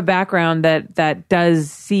come from a background that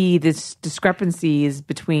does see this discrepancies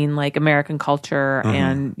between like American culture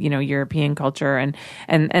and European culture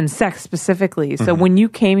and sex specifically. So when you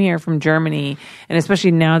came here from Germany, and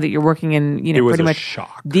especially now that you're working in it was pretty much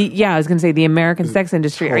shock. I was going to say the American sex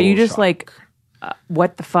industry. Are you just shock. Like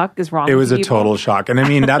what the fuck is wrong It with was a people? total shock. And I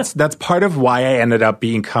mean, that's part of why I ended up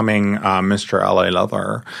becoming Mr. LA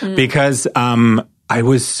Lover, because I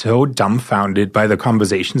was so dumbfounded by the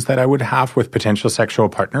conversations that I would have with potential sexual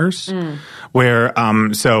partners where,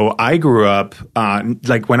 so I grew up,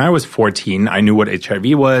 like when I was 14, I knew what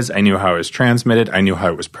HIV was. I knew how it was transmitted. I knew how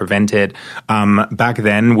it was prevented. Back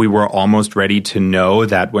then, we were almost ready to know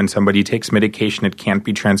that when somebody takes medication, it can't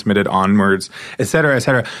be transmitted onwards, et cetera, et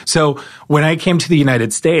cetera. So when I came to the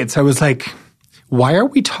United States, I was like, why are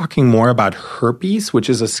we talking more about herpes, which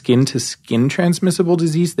is a skin-to-skin transmissible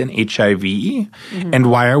disease, than HIV?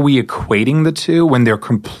 And why are we equating the two when they're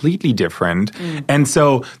completely different? And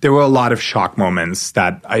so there were a lot of shock moments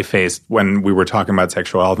that I faced when we were talking about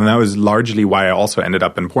sexual health. And that was largely why I also ended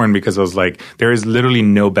up in porn, because I was like, there is literally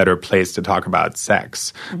no better place to talk about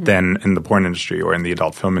sex than in the porn industry or in the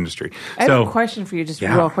adult film industry. I have a question for you just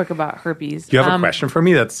real quick about herpes. You have a question for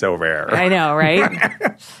me? That's so rare. I know, right?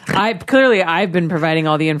 I've been providing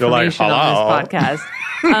all the information on this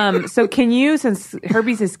podcast. So can you, since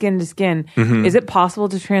herpes is skin to skin, is it possible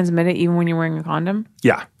to transmit it even when you're wearing a condom?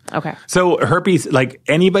 Yeah. Okay. So herpes, like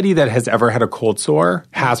anybody that has ever had a cold sore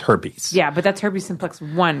has herpes. Yeah, but that's herpes simplex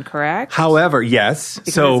 1, correct? However, yes.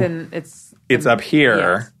 Because it's up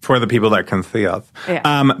here for the people that can see us.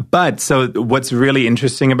 Yeah. But so what's really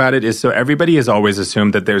interesting about it is, so everybody has always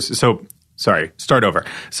assumed that start over.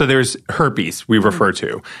 So there's herpes we refer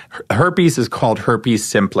to. Herpes is called herpes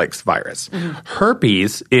simplex virus.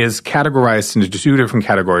 Herpes is categorized into 2 different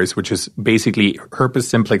categories, which is basically herpes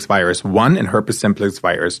simplex virus 1 and herpes simplex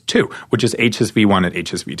virus 2, which is HSV1 and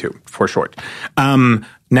HSV2 for short.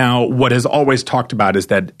 Now, what is always talked about is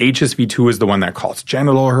that HSV2 is the one that causes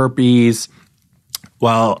genital herpes.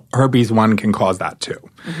 Well, herpes 1 can cause that too.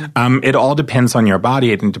 It all depends on your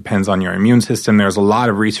body. It depends on your immune system. There's a lot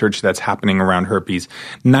of research that's happening around herpes.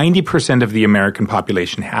 90% of the American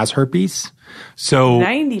population has herpes. So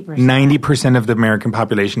 90% of the American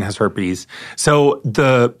population has herpes. So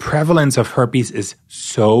the prevalence of herpes is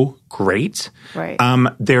so great. Right.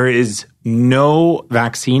 There is no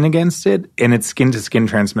vaccine against it, and it's skin-to-skin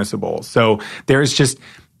transmissible. So there's just...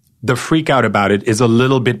 the freak out about it is a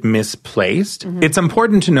little bit misplaced. It's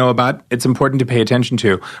important to know about. It's important to pay attention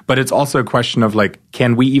to. But it's also a question of like,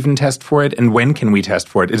 can we even test for it? And when can we test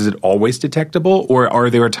for it? Is it always detectable? Or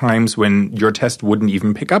are there times when your test wouldn't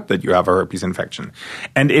even pick up that you have a herpes infection?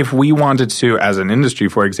 And if we wanted to, as an industry,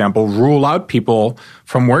 for example, rule out people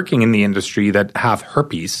from working in the industry that have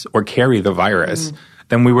herpes or carry the virus,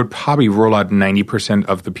 then we would probably rule out 90%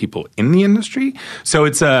 of the people in the industry. So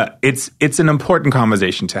it's an important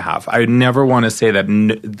conversation to have. I never want to say that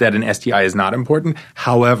an STI is not important.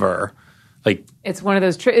 However, like, it's one of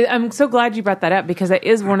those. I'm so glad you brought that up, because that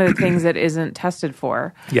is one of the things that isn't tested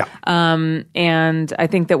for. Yeah. And I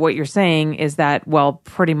think that what you're saying is that, well,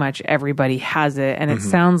 pretty much everybody has it, and it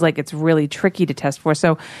sounds like it's really tricky to test for.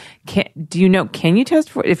 So, can you test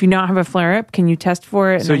for it? If you not have a flare up, can you test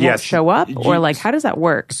for it and it won't show up? Or like, how does that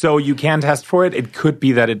work? So you can test for it. It could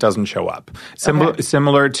be that it doesn't show up.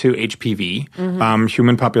 Similar to HPV,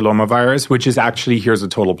 human papillomavirus, which is actually, here's a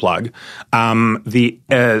total plug. So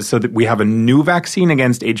that we have a new vaccine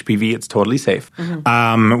against HPV. It's totally safe.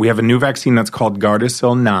 We have a new vaccine that's called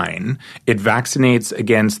Gardasil 9. It vaccinates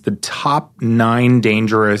against the top 9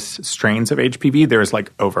 dangerous strains of HPV. There's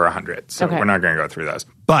like over 100. So we're not going to go through those.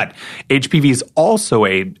 But HPV is also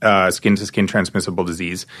a skin-to-skin transmissible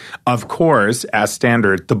disease. Of course, as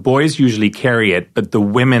standard, the boys usually carry it, but the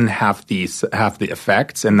women have the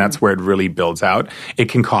effects, and that's where it really builds out. It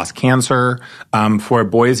can cause cancer. For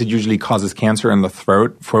boys, it usually causes cancer in the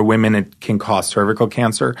throat. For women, it can cause cervical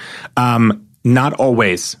cancer. Not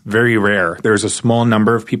always, very rare. There's a small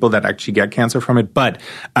number of people that actually get cancer from it, but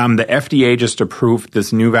the FDA just approved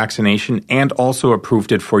this new vaccination and also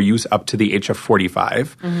approved it for use up to the age of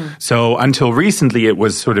 45. So until recently, it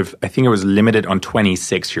was I think it was limited on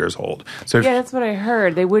 26 years old. So that's what I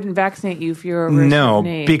heard. They wouldn't vaccinate you if you're over a certain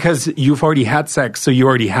age. Because you've already had sex, so you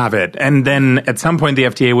already have it. And then at some point, the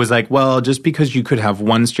FDA was like, well, just because you could have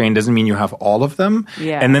one strain doesn't mean you have all of them.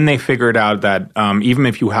 Yeah. And then they figured out that even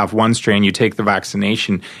if you have one strain, you take the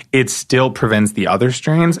vaccination, it still prevents the other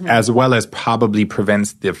strains, as well as probably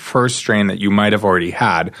prevents the first strain that you might have already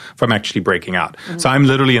had from actually breaking out. So I'm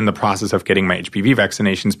literally in the process of getting my HPV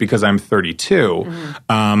vaccinations because I'm 32,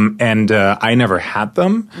 and I never had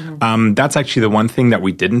them. That's actually the one thing that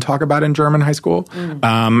we didn't talk about in German high school.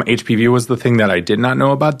 HPV was the thing that I did not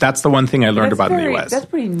know about. That's the one thing I learned about in the U.S. That's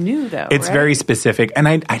pretty new, though. It's very specific, and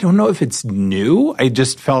I don't know if it's new. I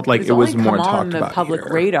just felt like it was more talked about on the public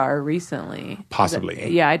radar recently. Really? Possibly.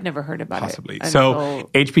 Yeah, I'd never heard about it. So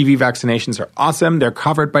HPV vaccinations are awesome. They're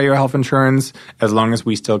covered by your health insurance as long as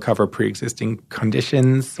we still cover pre-existing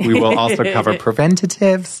conditions. We will also cover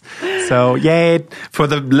preventatives. So yay. For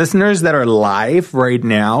the listeners that are live right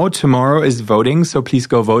now, tomorrow is voting. So please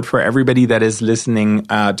go vote. For everybody that is listening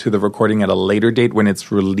to the recording at a later date when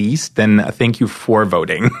it's released, then thank you for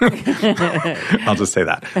voting. I'll just say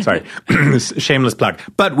that. Sorry. Shameless plug.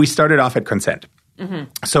 But we started off at consent. Mm-hmm.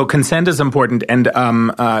 So consent is important. And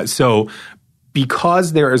so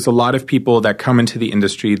because there is a lot of people that come into the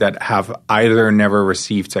industry that have either never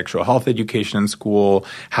received sexual health education in school,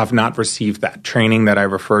 have not received that training that I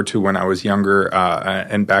referred to when I was younger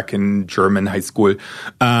and back in German high school.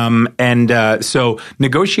 So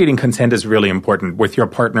negotiating consent is really important with your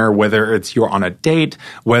partner, whether it's you're on a date,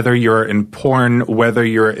 whether you're in porn, whether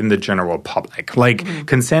you're in the general public.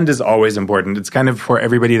 Consent is always important. It's kind of for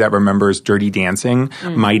everybody that remembers Dirty Dancing,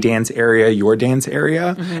 my dance area, your dance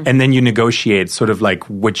area, and then you negotiate sort of like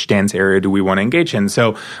which dance area do we want to engage in.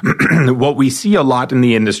 So what we see a lot in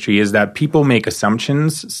the industry is that people make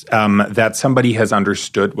assumptions that somebody has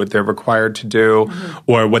understood what they're required to do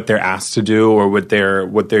or what they're asked to do or what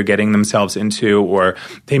they're getting themselves into, or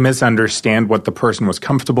they misunderstand what the person was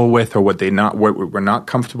comfortable with or what were not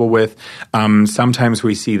comfortable with. Sometimes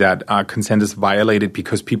we see that consent is violated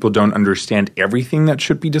because people don't understand everything that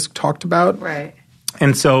should be talked about. Right.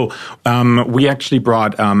 And so we actually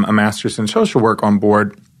brought a master's in social work on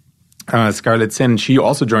board, Scarlett Sin. She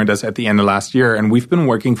also joined us at the end of last year, and we've been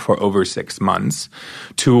working for over 6 months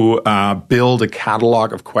to build a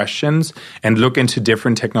catalog of questions and look into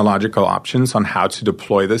different technological options on how to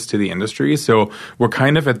deploy this to the industry. So we're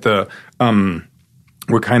kind of at the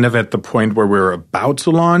point where we're about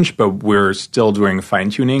to launch, but we're still doing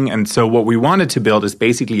fine-tuning. And so what we wanted to build is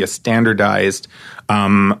basically a standardized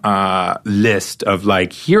list of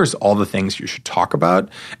here's all the things you should talk about.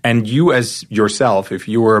 And you as yourself, if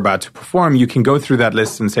you were about to perform, you can go through that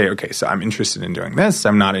list and say, okay, so I'm interested in doing this.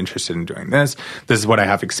 I'm not interested in doing this. This is what I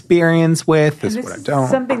have experience with. This is what I don't.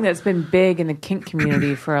 Something that's been big in the kink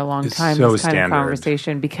community for a long time, so this kind of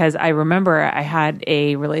conversation, because I remember I had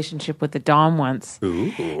a relationship with the Dom once.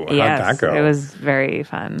 Ooh, how'd that go? It was very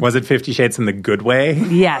fun. Was it 50 Shades in the good way?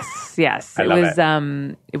 Yes. I love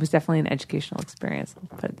it. It was definitely an educational experience.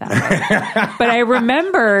 I'll put it that way. But I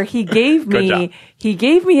remember he gave me a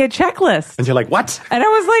checklist, and you're like, what? And I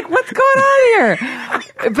was like, what's going on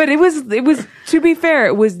here? But it was to be fair,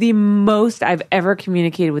 it was the most I've ever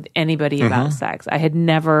communicated with anybody about sex. I had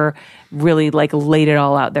never really laid it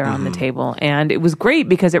all out there on the table, and it was great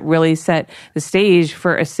because it really set the stage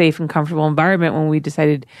for a safe and comfortable environment when we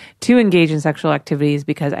decided to engage in sexual activities,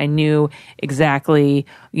 because I knew exactly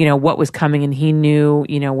what was coming, and he knew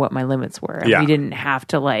what my limits were. And we didn't have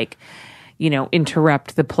to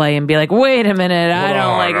interrupt the play and be like, wait a minute, I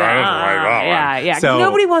don't like that. Yeah. So,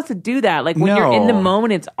 nobody wants to do that. When you're in the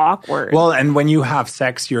moment, it's awkward. Well, and when you have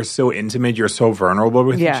sex, you're so intimate, you're so vulnerable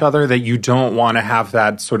with each other that you don't want to have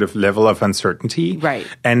that sort of level of uncertainty. Right.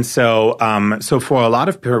 And so, for a lot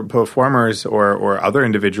of performers or other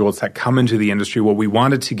individuals that come into the industry, what we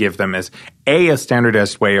wanted to give them is a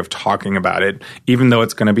standardized way of talking about it, even though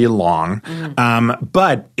it's going to be long.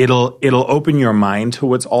 But it'll open your mind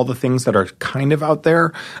towards all the things that are kind of out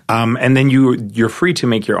there. And then you're free to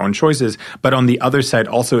make your own choices. But on the other side,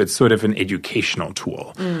 also, it's sort of an educational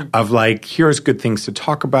tool of here's good things to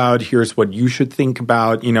talk about. Here's what you should think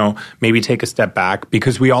about, maybe take a step back,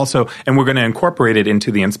 because we also, and we're going to incorporate it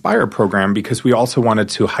into the Inspire program, because we also wanted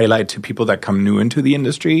to highlight to people that come new into the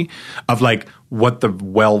industry of what the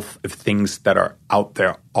wealth of things that are out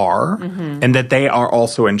there are, and that they are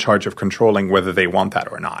also in charge of controlling whether they want that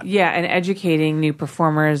or not. Yeah, and educating new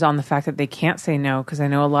performers on the fact that they can't say no, because I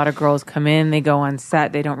know a lot of girls come in, they go on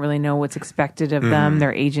set, they don't really know what's expected of them,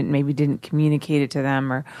 their agent maybe didn't communicate it to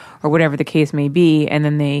them, or whatever the case may be, and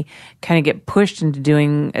then they kind of get pushed into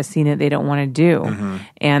doing a scene that they don't want to do.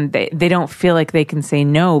 And they don't feel like they can say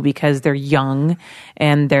no because they're young,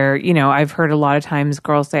 and they're, I've heard a lot of times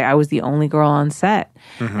girls say, I was the only girl on set,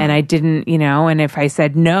 and I didn't, and if I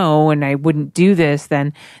said no and I wouldn't do this,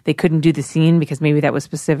 then they couldn't do the scene because maybe that was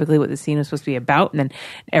specifically what the scene was supposed to be about, and then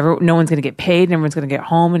no one's going to get paid, and everyone's going to get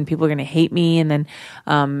home, and people are going to hate me, and then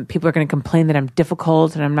people are going to complain that I'm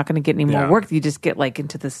difficult and I'm not going to get any more work. You just get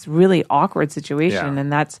into this really awkward situation,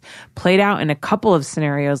 and that's played out in a couple of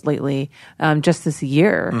scenarios lately, just this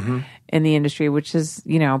year in the industry, which has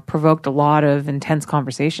provoked a lot of intense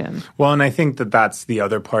conversation. Well, and I think that's the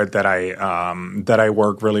other part that I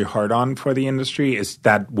work really hard on for the industry, is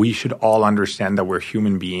that we should all understand that we're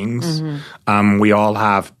human beings. We all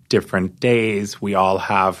have different days. We all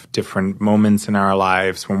have different moments in our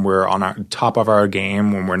lives when we're on our top of our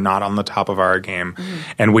game, when we're not on the top of our game.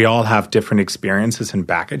 And we all have different experiences and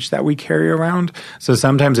baggage that we carry around. So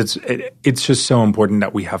sometimes it's just so important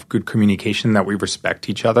that we have good communication, that we respect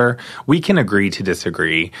each other. We can agree to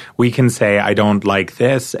disagree. We can say, I don't like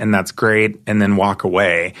this, and that's great, and then walk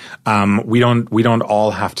away. We don't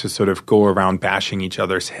all have to sort of go around bashing each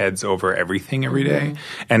other's heads over everything every day.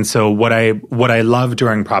 And so what I loved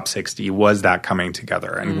during Prop 60 was that coming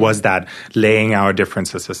together and was that laying our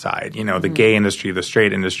differences aside, the gay industry, the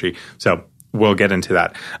straight industry. So we'll get into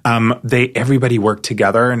that. Everybody worked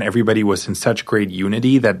together, and everybody was in such great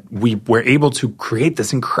unity that we were able to create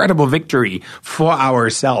this incredible victory for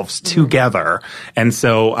ourselves together. And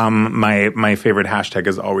so, my favorite hashtag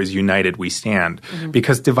is always "United We Stand,"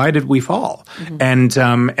 because divided we fall. And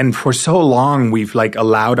for so long we've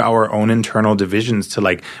allowed our own internal divisions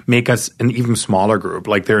to make us an even smaller group.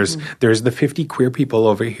 There's the 50 queer people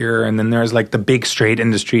over here, and then there's the big straight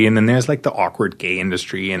industry, and then there's the awkward gay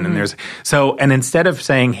industry, and then there's and instead of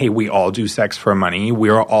saying, hey, we all do sex for money, we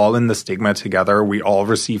are all in the stigma together, we all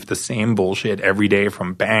receive the same bullshit every day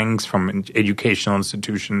from banks, from educational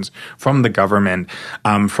institutions, from the government,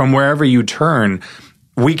 from wherever you turn,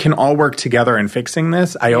 we can all work together in fixing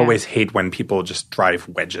this. I always hate when people just drive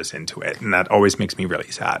wedges into it, and that always makes me really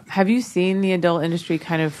sad. Have you seen the adult industry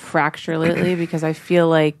kind of fracture lately? Because I feel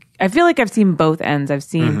like I've seen both ends. I've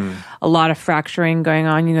seen a lot of fracturing going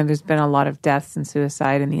on. There's been a lot of deaths and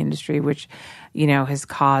suicide in the industry, which, has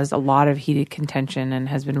caused a lot of heated contention and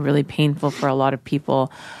has been really painful for a lot of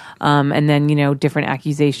people. And then, different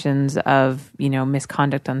accusations of,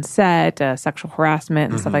 misconduct on set, sexual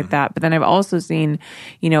harassment and stuff like that. But then I've also seen,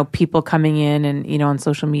 people coming in and, on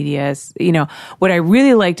social media, what I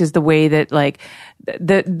really liked is the way that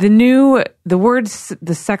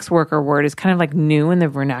the sex worker word is kind of new in the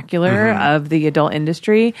vernacular of the adult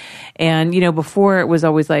industry. And, before it was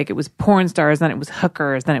always it was porn stars, then it was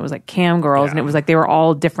hookers, then it was cam girls, and it was they were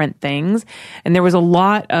all different things. And there was a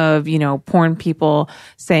lot of, porn people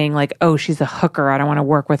saying oh, she's a hooker, I don't want to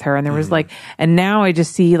work with her. And there was and now I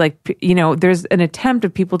just see there's an attempt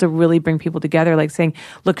of people to really bring people together, saying,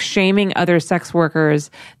 look, shaming other sex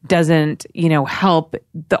workers doesn't, help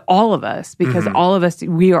all of us, because all of us,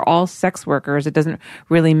 we are all sex workers. It doesn't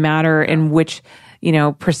really matter in which,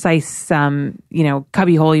 precise,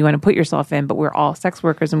 cubbyhole you want to put yourself in, but we're all sex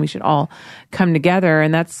workers and we should all come together.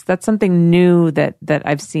 And that's something new that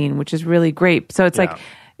I've seen, which is really great. So it's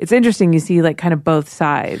it's interesting. You see kind of both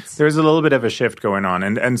sides. There's a little bit of a shift going on.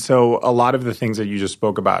 And so a lot of the things that you just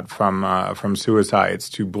spoke about, from suicides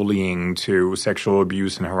to bullying to sexual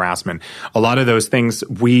abuse and harassment, a lot of those things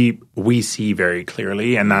we see very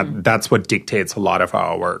clearly. And that's what dictates a lot of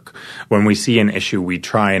our work. When we see an issue, we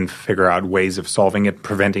try and figure out ways of solving it,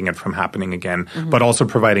 preventing it from happening again, but also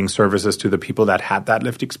providing services to the people that had that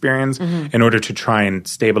lived experience in order to try and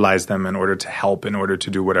stabilize them, in order to help, in order to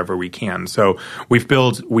do whatever we can. So we've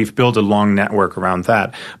built a long network around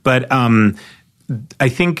that. But I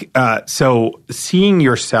think so seeing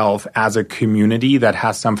yourself as a community that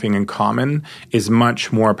has something in common is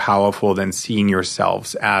much more powerful than seeing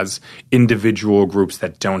yourselves as individual groups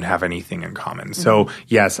that don't have anything in common. So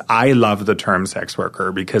yes, I love the term sex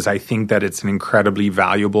worker because I think that it's an incredibly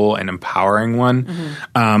valuable and empowering one.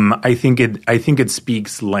 I think it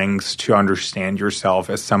speaks lengths to understand yourself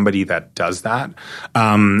as somebody that does that.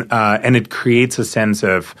 And it creates a sense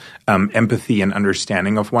of empathy and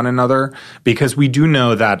understanding of one another, because we do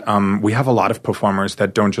know that we have a lot of performers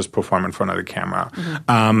that don't just perform in front of the camera.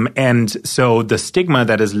 And so the stigma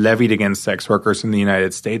that is levied against sex workers in the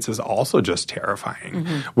United States is also just terrifying.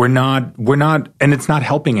 We're not, and it's not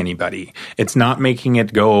helping anybody. It's not making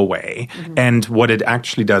it go away. And what it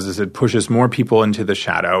actually does is it pushes more people into the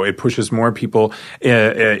shadow. It pushes more people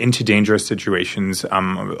into dangerous situations.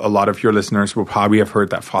 A lot of your listeners will probably have heard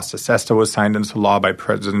that FOSTA SESTA was signed into law by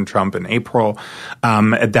President Trump in April.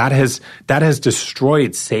 That has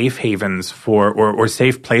destroyed safe havens or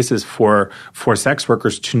safe places for sex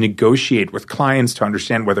workers to negotiate with clients, to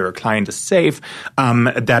understand whether a client is safe.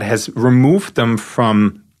 That has removed them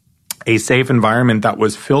from a safe environment that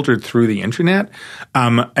was filtered through the internet,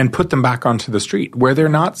 and put them back onto the street where they're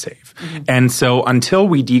not safe. And so until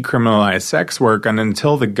we decriminalize sex work, and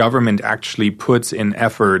until the government actually puts in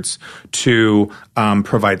efforts to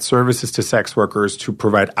provide services to sex workers, to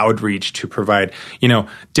provide outreach, to provide,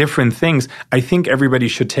 different things, I think everybody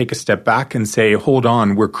should take a step back and say, hold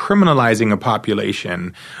on, we're criminalizing a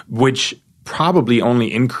population which probably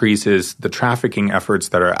only increases the trafficking efforts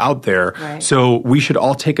that are out there. Right. So we should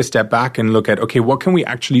all take a step back and look at, okay, what can we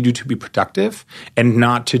actually do to be productive and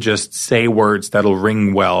not to just say words that'll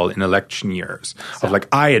ring well in election years of like,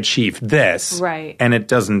 I achieved this, right, and it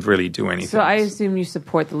doesn't really do anything. So I assume you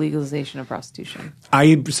support the legalization of prostitution.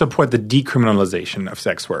 I support the decriminalization of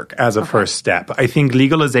sex work as a first step. I think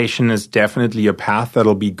legalization is definitely a path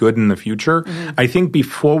that'll be good in the future. I think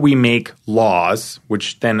before we make laws,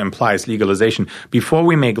 which then implies legalization, before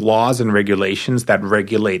we make laws and regulations that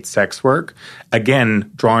regulate sex work, again,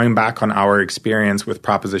 drawing back on our experience with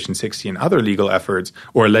Proposition 60 and other legal efforts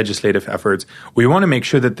or legislative efforts, we want to make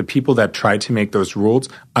sure that the people that try to make those rules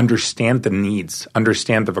understand the needs,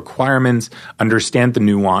 understand the requirements, understand the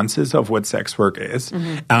nuances of what sex work is,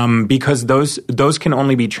 because those can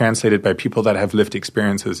only be translated by people that have lived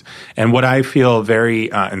experiences. And what I feel very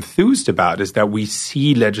enthused about is that we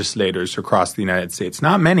see legislators across the United States,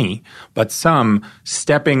 not many, but some,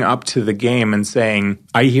 stepping up to the game and saying,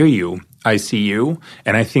 I hear you. I see you,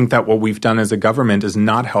 and I think that what we've done as a government is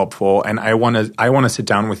not helpful, and I want to sit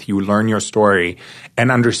down with you, learn your story,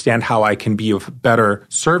 and understand how I can be of better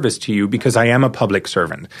service to you, because I am a public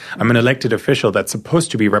servant. I'm an elected official that's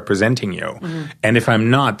supposed to be representing you, and if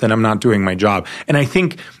I'm not, then I'm not doing my job. And I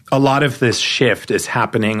think a lot of this shift is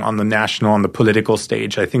happening on the national, on the political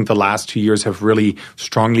stage. I think the last 2 years have really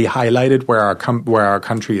strongly highlighted where our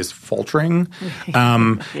country is faltering,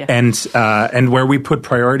 and where we put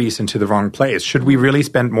priorities into the wrong place. Should we really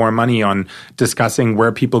spend more money on discussing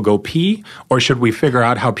where people go pee, or should we figure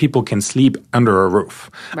out how people can sleep under a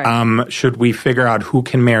roof? Right. Should we figure out who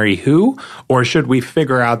can marry who, or should we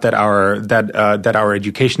figure out that our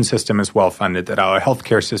education system is well funded, that our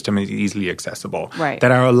healthcare system is easily accessible, right,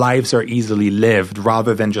 that our lives are easily lived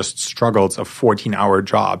rather than just struggles of 14-hour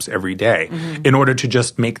jobs every day in order to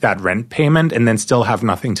just make that rent payment and then still have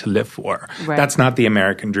nothing to live for. Right. That's not the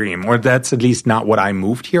American dream, or that's at least not what I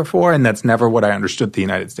moved here for, and that's never what I understood the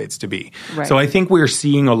United States to be. Right. So I think we're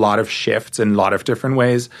seeing a lot of shifts in a lot of different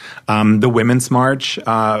ways. The Women's March,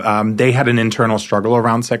 they had an internal struggle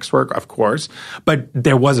around sex work, of course, but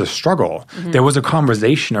there was a struggle. There was a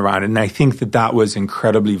conversation around it, and I think that was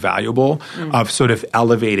incredibly valuable of sort of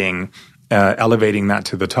elevating that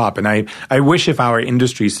to the top. And I wish if our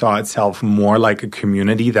industry saw itself more like a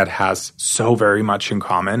community that has so very much in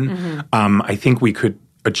common, I think we could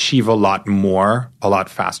achieve a lot more, a lot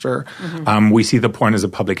faster. We see the porn as a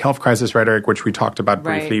public health crisis rhetoric, which we talked about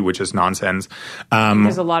briefly, right, which is nonsense.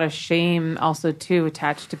 There's a lot of shame also, too,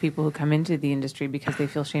 attached to people who come into the industry because they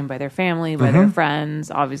feel shamed by their family, by their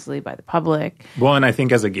friends, obviously by the public. Well, and I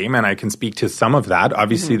think as a gay man, I can speak to some of that.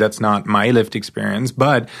 Obviously, that's not my lived experience,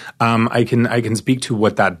 but I can speak to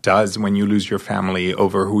what that does when you lose your family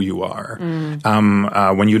over who you are,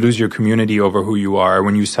 when you lose your community over who you are,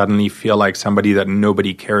 when you suddenly feel like somebody that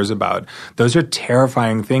nobody cares about. Those are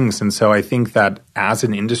terrifying things. And so I think that as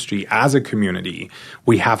an industry, as a community,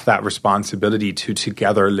 we have that responsibility to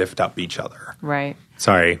together lift up each other. Right.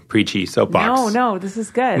 Sorry, preachy soapbox. No, this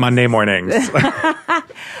is good. Monday mornings.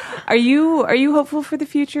 Are you hopeful for the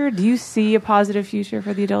future? Do you see a positive future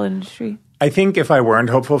for the adult industry? I think if I weren't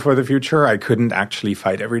hopeful for the future, I couldn't actually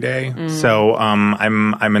fight every day. So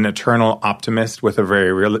I'm an eternal optimist with a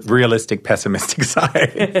very realistic, pessimistic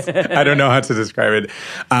side. I don't know how to describe it.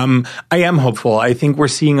 I am hopeful. I think we're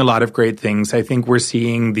seeing a lot of great things. I think we're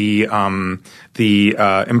seeing the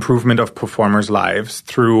improvement of performers' lives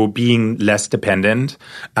through being less dependent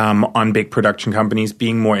on big production companies,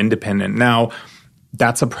 being more independent. Now,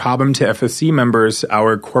 that's a problem to FSC members,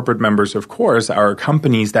 our corporate members, of course. Our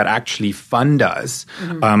companies that actually fund us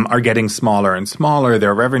are getting smaller and smaller.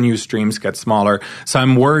 Their revenue streams get smaller. So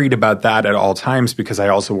I'm worried about that at all times because I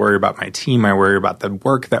also worry about my team. I worry about the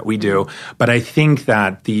work that we do. But I think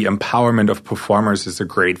that the empowerment of performers is a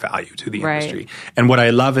great value to the industry. And what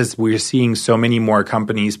I love is we're seeing so many more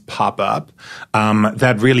companies pop up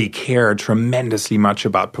that really care tremendously much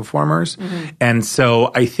about performers. And so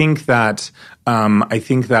I think that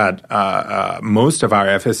most of our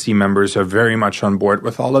FSC members are very much on board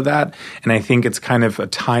with all of that. And I think it's kind of a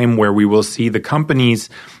time where we will see the companies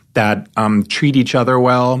that treat each other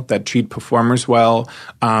well, that treat performers well,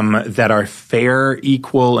 that are fair,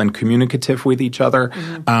 equal, and communicative with each other.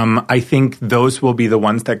 I think those will be the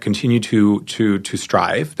ones that continue to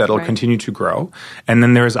strive, that'll continue to grow. And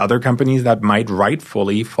then there's other companies that might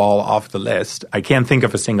rightfully fall off the list. I can't think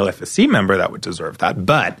of a single FSC member that would deserve that,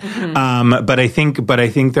 but I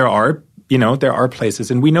think there are there are places,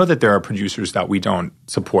 and we know that there are producers that we don't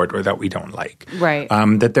support or that we don't like. Right.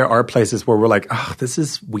 That there are places where we're like, oh, this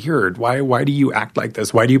is weird. Why do you act like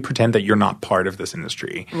this? Why do you pretend that you're not part of this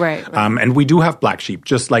industry? Right. And we do have black sheep,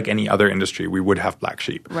 just like any other industry. We would have black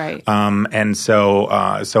sheep. Right. And so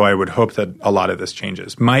I would hope that a lot of this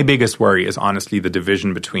changes. My biggest worry is honestly the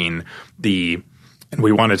division between and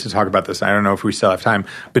we wanted to talk about this, I don't know if we still have time,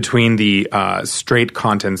 between the straight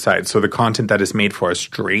content side, so the content that is made for a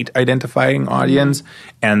straight identifying audience,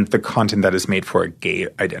 and the content that is made for a gay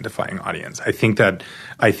identifying audience. I think that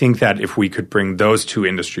if we could bring those two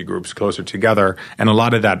industry groups closer together, and a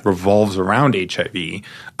lot of that revolves around HIV,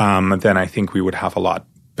 then I think we would have a lot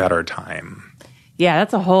better time. Yeah,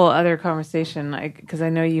 that's a whole other conversation, because I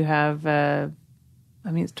know you have...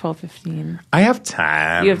 it's 12:15. I have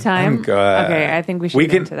time. You have time? I'm good. Okay, I think we should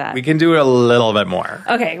get into that. We can do it a little bit more.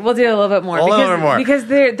 Okay, we'll do it a little bit more. Because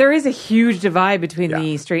there is a huge divide between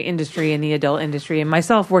the straight industry and the adult industry. And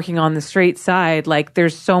myself working on the straight side,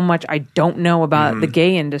 there's so much I don't know about the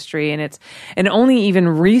gay industry. And only even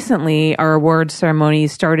recently our awards ceremony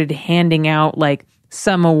started handing out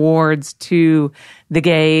some awards to the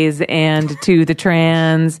gays and to the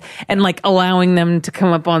trans, and allowing them to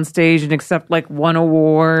come up on stage and accept one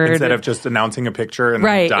award instead of just announcing a picture and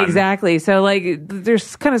right, done. Exactly. So they're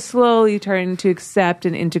kind of slowly trying to accept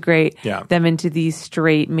and integrate them into the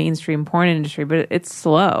straight mainstream porn industry, but it's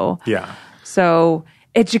slow. Yeah. So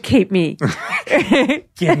educate me.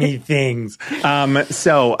 Give me things.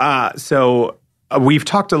 So we've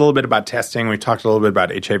talked a little bit about testing. We've talked a little bit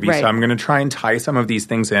about HIV. Right. So I'm going to try and tie some of these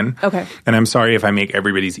things in. Okay. And I'm sorry if I make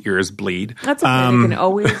everybody's ears bleed. That's okay. You can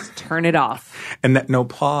always turn it off. And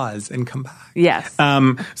pause and come back. Yes.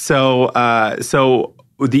 So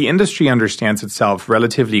the industry understands itself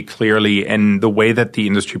relatively clearly in the way that the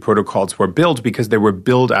industry protocols were built, because they were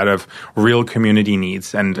built out of real community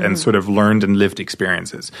needs and sort of learned and lived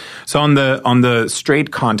experiences. So on the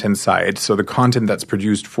straight content side, so the content that's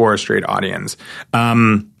produced for a straight audience,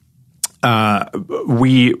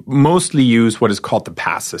 we mostly use what is called the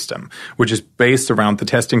pass system, which is based around the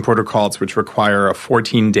testing protocols, which require a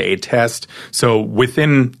 14-day test. So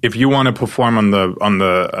if you want to perform on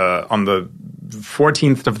the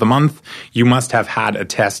 14th of the month, you must have had a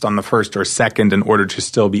test on the 1st or 2nd in order to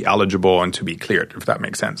still be eligible and to be cleared, if that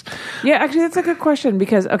makes sense. Yeah, actually, that's a good question,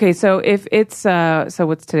 because, okay, so if it's, so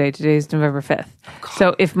what's today? Today's November 5th.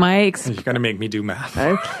 So if my... You're going to make me do math.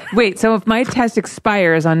 Wait, so if my test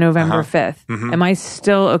expires on November 5th, am I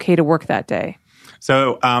still okay to work that day?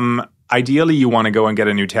 So, ideally, you want to go and get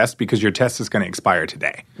a new test because your test is going to expire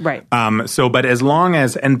today. Right. But as long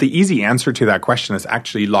as, and the easy answer to that question is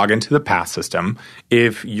actually log into the pass system.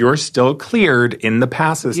 If you're still cleared in the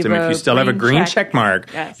pass system, if you still have a green check mark,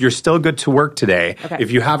 you're still good to work today. Okay.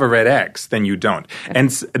 If you have a red X, then you don't. Okay. And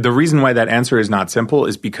the reason why that answer is not simple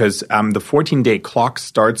is because the 14-day clock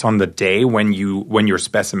starts on the day when your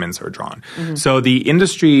specimens are drawn. Mm-hmm. So the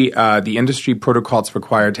industry protocols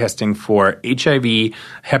require testing for HIV,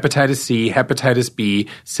 hepatitis C, hepatitis B,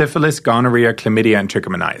 syphilis, gonorrhea, chlamydia, and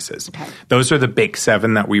trichomoniasis. Okay. Those are the big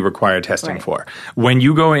 7 that we require testing for. When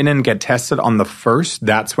you go in and get tested on the 1st,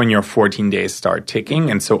 that's when your 14 days start ticking.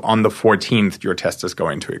 And so on the 14th, your test is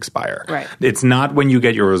going to expire. Right. It's not when you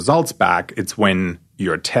get your results back. It's when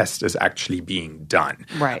your test is actually being done.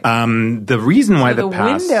 Right. The reason why the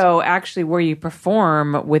window actually where you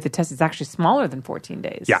perform with the test is actually smaller than 14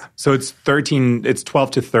 days. Yeah. So it's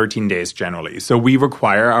 12 to 13 days generally. So we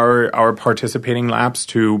require our participating labs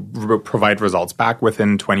to provide results back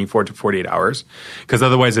within 24 to 48 hours, because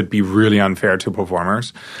otherwise it'd be really unfair to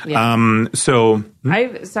performers. Yeah.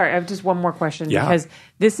 I have just one more question, because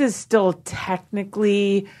this is still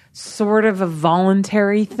technically sort of a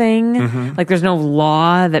voluntary thing. Mm-hmm. There's no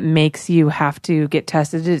law that makes you have to get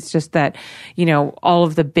tested. It's just that, all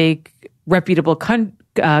of the big reputable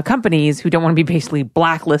companies who don't want to be basically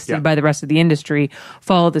blacklisted by the rest of the industry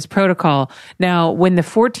follow this protocol. Now, when the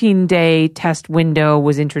 14-day test window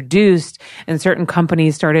was introduced and certain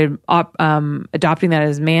companies started adopting that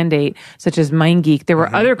as mandate, such as MindGeek, there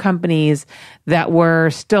were other companies that were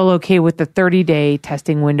still okay with the 30-day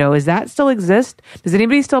testing window. Does that still exist? Does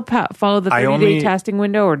anybody still follow the 30-day testing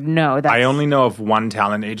window, or no? I only know of one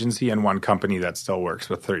talent agency and one company that still works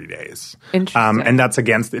with 30 days. Interesting. And that's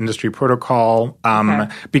against the industry protocol.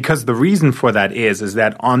 Because the reason for that is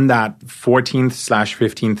that on that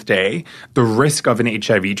 14th/15th day, the risk of an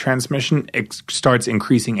HIV transmission starts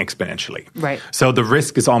increasing exponentially. Right. So the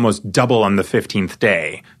risk is almost double on the 15th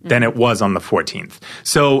day than it was on the 14th.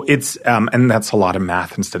 So it's, and that's a lot of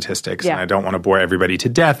math and statistics, and I don't want to bore everybody to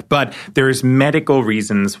death, but there's medical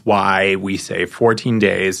reasons why we say 14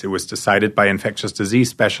 days. It was decided by infectious disease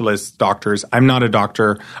specialists, doctors. I'm not a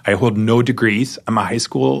doctor. I hold no degrees. I'm a high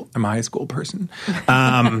school person.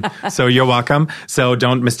 So you're welcome. So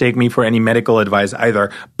don't mistake me for any medical advice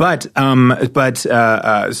either. But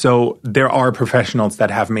so there are professionals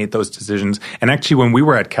that have made those decisions. And actually, when we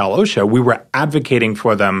were at Cal OSHA, we were advocating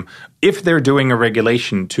for them, if they're doing a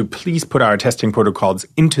regulation, to please put our testing protocols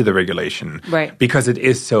into the regulation. Right. Because it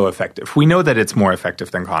is so effective. We know that it's more effective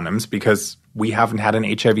than condoms because we haven't had an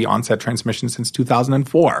HIV onset transmission since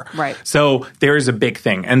 2004. Right. So there is a big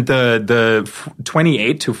thing. And the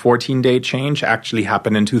 28 to 14 day change actually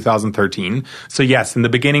happened in 2013. So yes, in the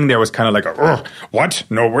beginning there was kind of like, oh, what?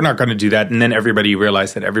 No, we're not going to do that. And then everybody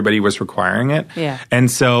realized that everybody was requiring it. Yeah.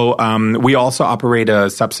 And so we also operate a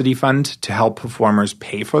subsidy fund to help performers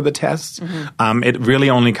pay for the tests. It really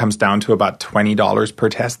only comes down to about $20 per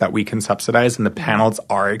test that we can subsidize. And the panels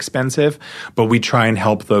are expensive, but we try and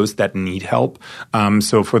help those that need help.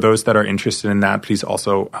 So for those that are interested in that, please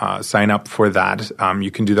also sign up for that. You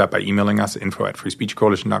can do that by emailing us,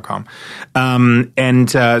 info@freespeechcoalition.com.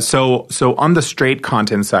 So on the straight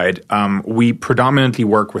content side, we predominantly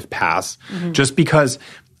work with PASS just because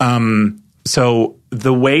so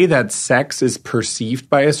the way that sex is perceived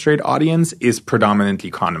by a straight audience is predominantly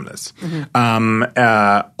condomless.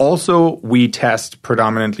 Also, we test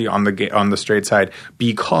predominantly on the straight side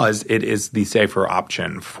because it is the safer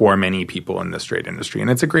option for many people in the straight industry, and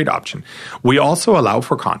it's a great option. We also allow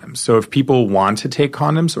for condoms. So if people want to take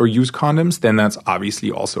condoms or use condoms, then that's obviously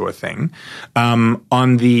also a thing.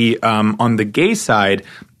 On the gay side,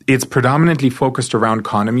 it's predominantly focused around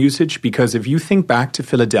condom usage because if you think back to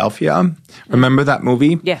Philadelphia, remember that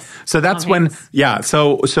movie? Yes. So that's when,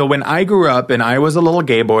 so when I grew up and I was a little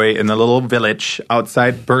gay boy in a little village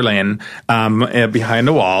outside Berlin, behind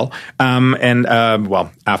a wall,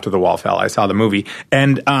 after the wall fell, I saw the movie.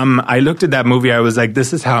 And I looked at that movie, I was like,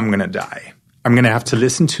 this is how I'm going to die. I'm going to have to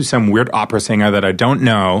listen to some weird opera singer that I don't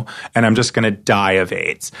know, and I'm just going to die of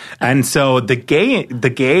AIDS. And so the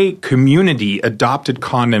gay community adopted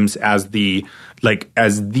condoms as the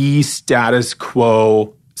status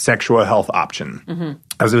quo sexual health option,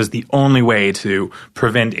 as it was the only way to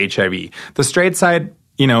prevent HIV. The straight side,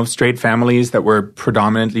 straight families that were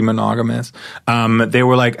predominantly monogamous, they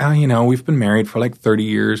were like, we've been married for like 30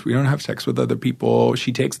 years. We don't have sex with other people.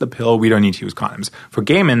 She takes the pill. We don't need to use condoms. For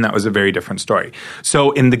gay men, that was a very different story.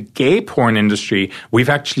 So in the gay porn industry, we've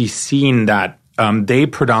actually seen that they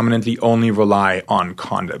predominantly only rely on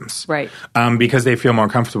condoms. Right. Because they feel more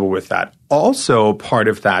comfortable with that. Also, part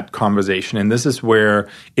of that conversation, and this is where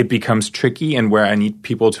it becomes tricky and where I need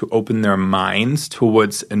people to open their minds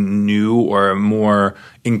towards a new or a more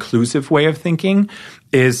inclusive way of thinking,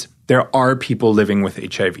 is there are people living with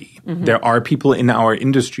HIV. There are people in our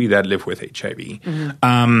industry that live with HIV.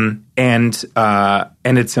 And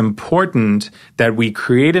it's important that we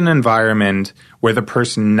create an environment where the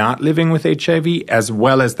person not living with HIV as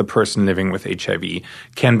well as the person living with HIV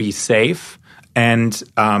can be safe and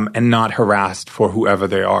not harassed for whoever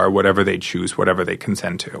they are, whatever they choose, whatever they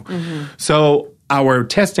consent to. So our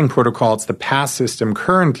testing protocols, the PASS system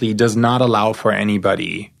currently does not allow for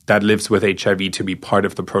anybody that lives with HIV to be part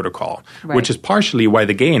of the protocol, which is partially why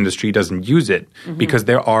the gay industry doesn't use it, because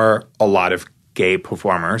there are a lot of gay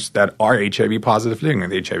performers that are HIV positive living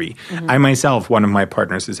with HIV. I myself, one of my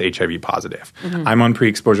partners is HIV positive. I'm on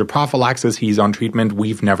pre-exposure prophylaxis. He's on treatment.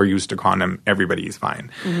 We've never used a condom. Everybody is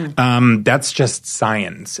fine. That's just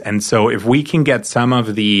science. And so if we can get some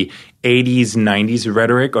of the 80s, 90s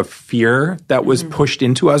rhetoric of fear that was pushed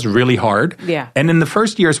into us really hard. Yeah. And in the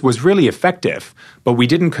first years was really effective, but we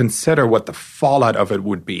didn't consider what the fallout of it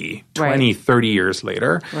would be 20, 30 years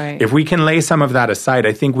later. Right. If we can lay some of that aside,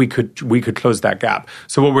 I think we could close that gap.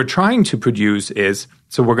 So what we're trying to produce is,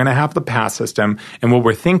 so we're going to have the PASS system, and what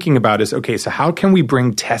we're thinking about is, okay, so how can we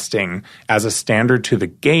bring testing as a standard to the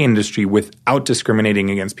gay industry without discriminating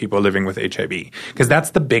against people living with HIV? Because that's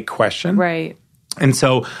the big question. Right. And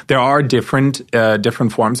so there are different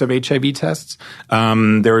forms of HIV tests.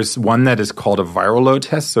 There's one that is called a viral load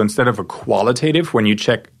test. So instead of a qualitative, when you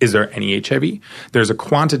check, is there any HIV? There's a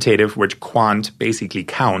quantitative, which quant, basically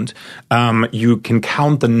count. You can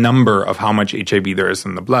count the number of how much HIV there is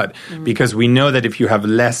in the blood. Because we know that if you have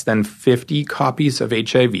less than 50 copies of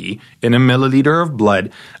HIV in a milliliter of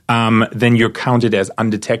blood, then you're counted as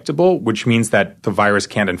undetectable, which means that the virus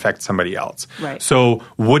can't infect somebody else. Right. So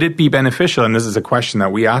would it be beneficial, and this is a question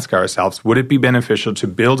that we ask ourselves, would it be beneficial to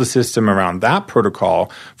build a system around that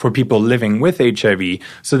protocol for people living with HIV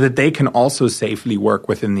so that they can also safely work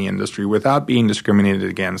within the industry without being discriminated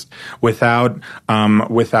against, without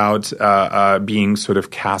being sort of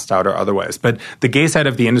cast out or otherwise? But the gay side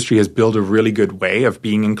of the industry has built a really good way of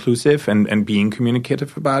being inclusive and being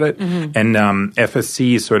communicative about it. And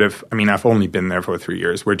FSC sort of, I mean, I've only been there for 3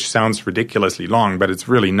 years, which sounds ridiculously long, but it's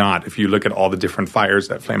really not if you look at all the different fires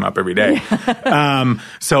that flame up every day.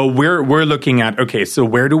 So we're looking at, okay, so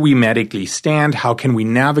where do we medically stand? How can we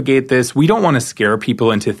navigate this? We don't want to scare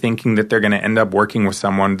people into thinking that they're going to end up working with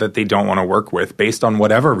someone that they don't want to work with based on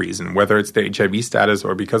whatever reason, whether it's the HIV status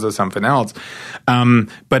or because of something else.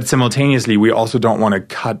 But simultaneously, we also don't want to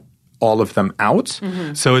cut all of them out.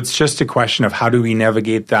 So it's just a question of how do we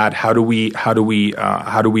navigate that? How do we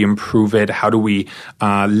improve it? How do we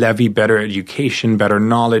levy better education, better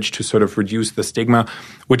knowledge to sort of reduce the stigma,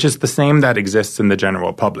 which is the same that exists in the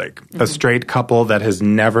general public. A straight couple that has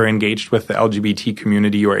never engaged with the LGBT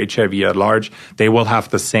community or HIV at large, they will have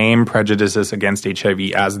the same prejudices against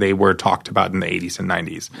HIV as they were talked about in the 80s and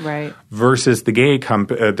 90s. Right. Versus the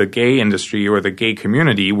gay industry or the gay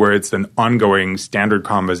community, where it's an ongoing standard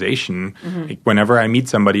conversation. Like whenever I meet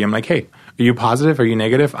somebody, I'm like, hey, are you positive? Are you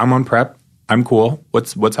negative? I'm on PrEP. I'm cool.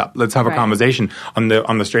 What's up? Let's have a conversation. On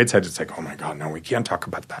the straight side, it's like, oh my God, no, we can't talk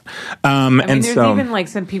about that. I mean, there's even like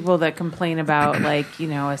some people that complain about like, you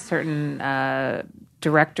know, a certain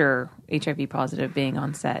director HIV positive being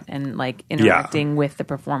on set and like interacting with the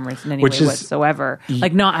performers in any way whatsoever.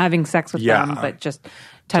 Like not having sex with them, but just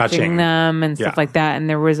touching them and stuff like that. And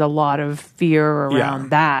there was a lot of fear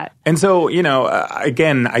around that. And so, you know,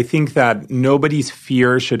 again, I think that nobody's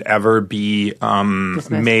fear should ever be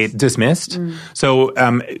dismissed. So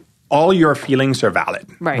all your feelings are valid.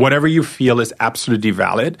 Right. Whatever you feel is absolutely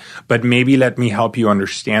valid, but maybe let me help you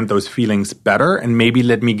understand those feelings better, and maybe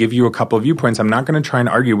let me give you a couple of viewpoints. I'm not going to try and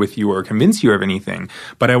argue with you or convince you of anything,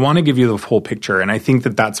 but I want to give you the full picture. And I think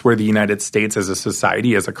that that's where the United States as a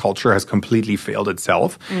society, as a culture, has completely failed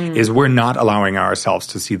itself, is we're not allowing ourselves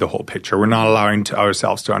to see the whole picture. We're not allowing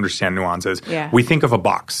ourselves to understand nuances. We think of a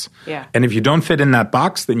box. And if you don't fit in that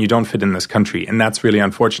box, then you don't fit in this country. And that's really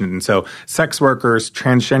unfortunate. And so sex workers,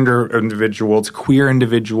 transgender individuals, queer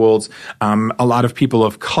individuals, a lot of people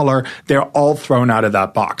of color, they're all thrown out of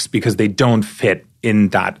that box because they don't fit in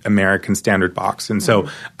that American standard box. And so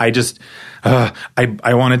I just,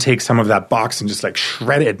 I want to take some of that box and just like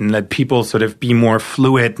shred it and let people sort of be more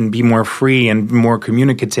fluid and be more free and more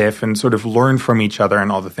communicative and sort of learn from each other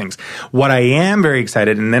and all the things. What I am very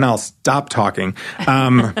excited, and then I'll stop talking,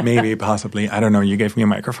 maybe, possibly, I don't know, you gave me a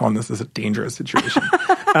microphone. This is a dangerous situation.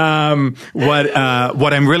 What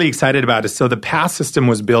I'm really excited about is, so the PASS system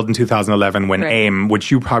was built in 2011 when AIM,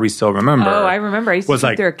 which you probably still remember. Oh, I remember. I used to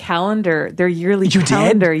keep their calendar, their yearly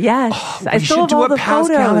calendar. Did? Yes. Oh, I still have all the PASS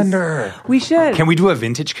photos. Calendar. We should. Can we do a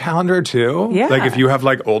vintage calendar too? Yeah. Like if you have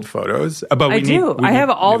like old photos. But I do. I have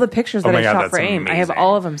all the pictures that I shot for AIM. Amazing. I have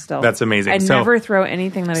all of them still. That's amazing. I never throw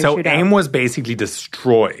anything that I shoot out. So AIM was basically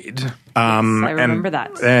destroyed. Yes, I remember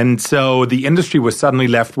that. And so the industry was suddenly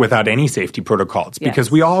left without any safety protocols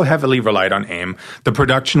because we all heavily relied on AIM. The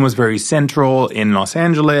production was very central in Los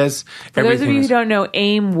Angeles. For those of you who don't know,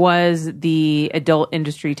 AIM was the adult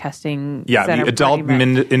industry testing center. The Adult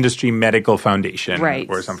Industry Medical Foundation. Right.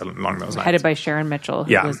 Or something along those lines. Headed by Sharon Mitchell,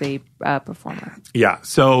 who was a performer. Yeah.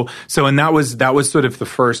 So and that was sort of the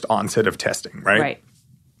first onset of testing, right? Right.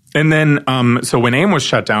 And then, so when AIM was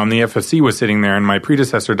shut down, the FSC was sitting there, and my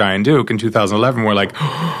predecessor, Diane Duke, in 2011, were like,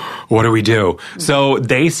 what do we do? So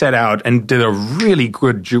they set out and did a really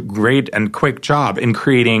great and quick job in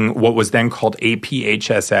creating what was then called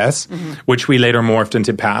APHSS, which we later morphed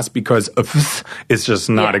into PASS because it's just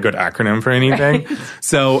not a good acronym for anything. Right.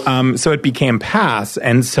 So it became PASS.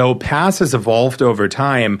 And so PASS has evolved over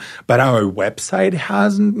time, but our website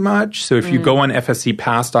hasn't much. So if you go on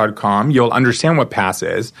fscpass.com, you'll understand what PASS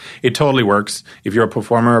is. It totally works. If you're a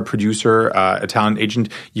performer, a producer, a talent agent,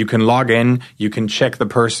 you can log in, you can check the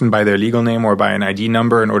person by by their legal name or by an ID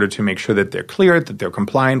number in order to make sure that they're cleared, that they're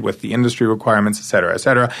compliant with the industry requirements, et cetera, et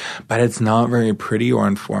cetera. But it's not very pretty or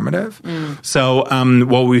informative. So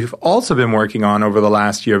what we've also been working on over the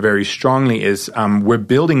last year very strongly is we're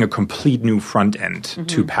building a complete new front end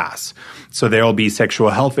to PASS. So there'll be sexual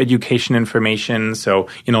health education information. So,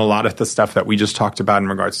 a lot of the stuff that we just talked about in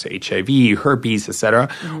regards to HIV, herpes, et cetera.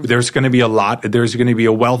 There's going to be there's going to be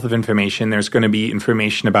a wealth of information. There's going to be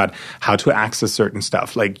information about how to access certain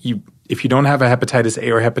stuff. Like if you don't have a hepatitis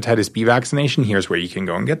A or hepatitis B vaccination, here's where you can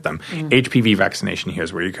go and get them. HPV vaccination,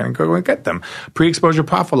 here's where you can go and get them. Pre-exposure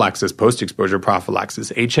prophylaxis, post-exposure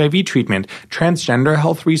prophylaxis, HIV treatment, transgender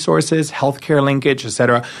health resources, healthcare linkage,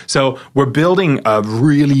 etc. So we're building a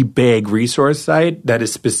really big resource site that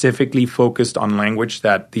is specifically focused on language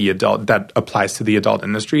that applies to the adult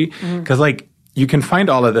industry. Because you can find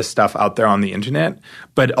all of this stuff out there on the internet,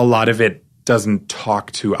 but a lot of it doesn't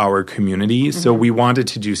talk to our community. So we wanted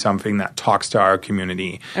to do something that talks to our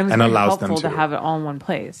community and allows them to have it all in one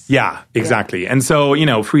place. Yeah, exactly. And so,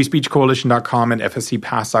 freespeechcoalition.com and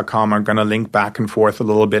fscpass.com are going to link back and forth a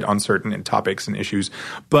little bit on certain topics and issues.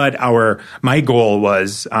 But my goal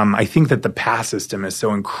was, I think that the PASS system is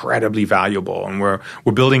so incredibly valuable, and we're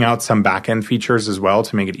building out some back-end features as well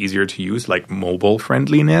to make it easier to use, like mobile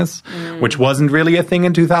friendliness, which wasn't really a thing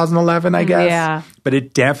in 2011, I guess. Yeah. But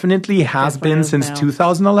it definitely has been since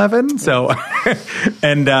 2011. So,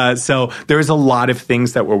 so there's a lot of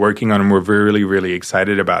things that we're working on and we're really, really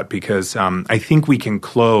excited about because I think we can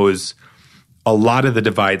close a lot of the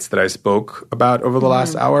divides that I spoke about over the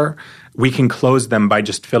last hour. We can close them by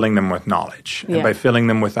just filling them with knowledge and by filling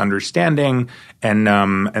them with understanding. And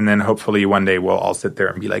then hopefully one day we'll all sit there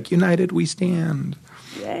and be like, united we stand.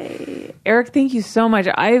 Yay. Eric, thank you so much.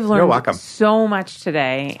 I've learned so much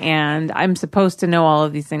today, and I'm supposed to know all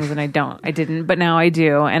of these things, and I didn't, but now I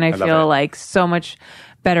do, and I feel like so much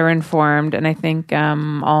better informed, and I think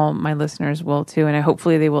all my listeners will too, and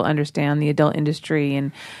hopefully they will understand the adult industry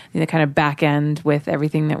and the kind of back end with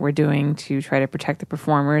everything that we're doing to try to protect the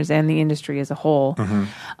performers and the industry as a whole.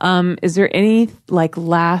 Is there any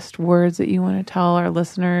last words that you want to tell our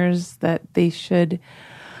listeners that they should...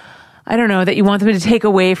 I don't know, that you want them to take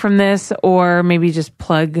away from this, or maybe just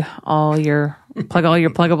plug all your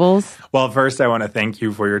pluggables? Well, first, I want to thank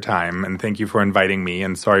you for your time and thank you for inviting me.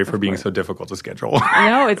 And sorry for being so difficult to schedule.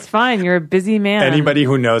 No, it's fine. You're a busy man. Anybody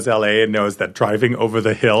who knows LA knows that driving over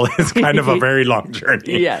the hill is kind of a very long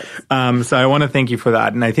journey. Yes. So I want to thank you for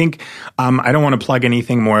that. And I think I don't want to plug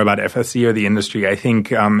anything more about FSC or the industry. I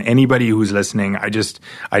think anybody who's listening, I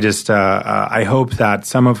hope that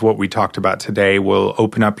some of what we talked about today will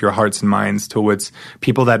open up your hearts and minds towards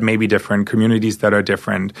people that may be different, communities that are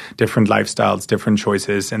different lifestyles, different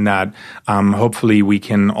choices, and that hopefully we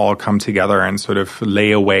can all come together and sort of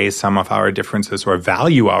lay away some of our differences or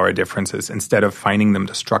value our differences instead of finding them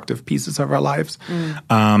destructive pieces of our lives.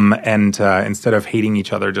 And instead of hating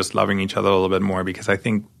each other, just loving each other a little bit more, because I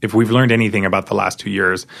think if we've learned anything about the last 2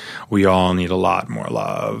 years, we all need a lot more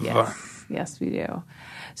love. Yes, we do.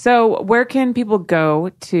 So where can people go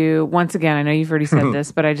to, once again, I know you've already said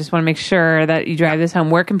this, but I just want to make sure that you drive this home.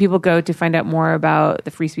 Where can people go to find out more about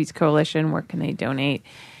the Free Speech Coalition? Where can they donate?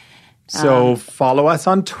 So follow us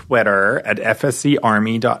on Twitter at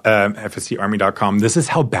fscarmy.com. This is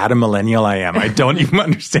how bad a millennial I am. I don't even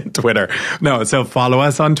understand Twitter. No, so follow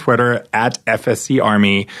us on Twitter at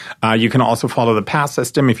FSCArmy. You can also follow the PASS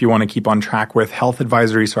system if you want to keep on track with health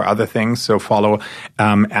advisories or other things. So follow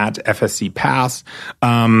at FSC Pass.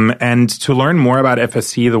 And to learn more about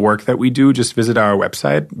FSC, the work that we do, just visit our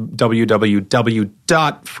website,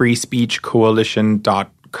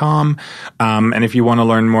 www.freespeechcoalition.com. And if you want to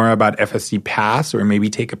learn more about FSC Pass or maybe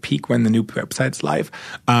take a peek when the new website's live,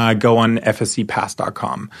 go on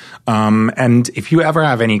fscpass.com. And if you ever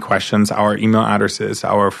have any questions, our email addresses,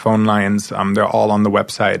 our phone lines, they're all on the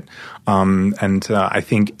website. And I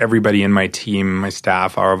think everybody in my team, my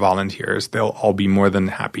staff, our volunteers, they'll all be more than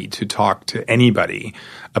happy to talk to anybody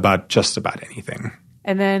about just about anything.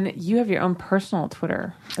 And then you have your own personal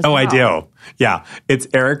Twitter as well. I do. Yeah. It's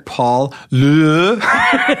Eric Paul Leue.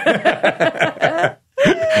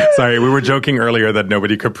 Sorry, we were joking earlier that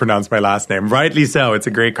nobody could pronounce my last name. Rightly so. It's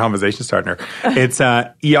a great conversation starter. It's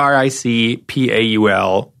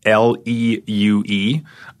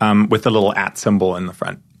EricPaulLeue with the little @ symbol in the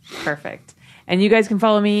front. Perfect. And you guys can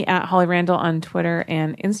follow me at Holly Randall on Twitter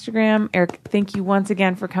and Instagram. Eric, thank you once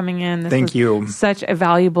again for coming in. Thank you. Such a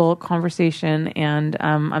valuable conversation, and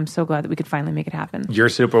I'm so glad that we could finally make it happen. You're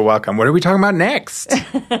super welcome. What are we talking about next?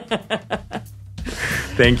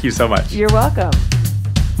 Thank you so much. You're welcome.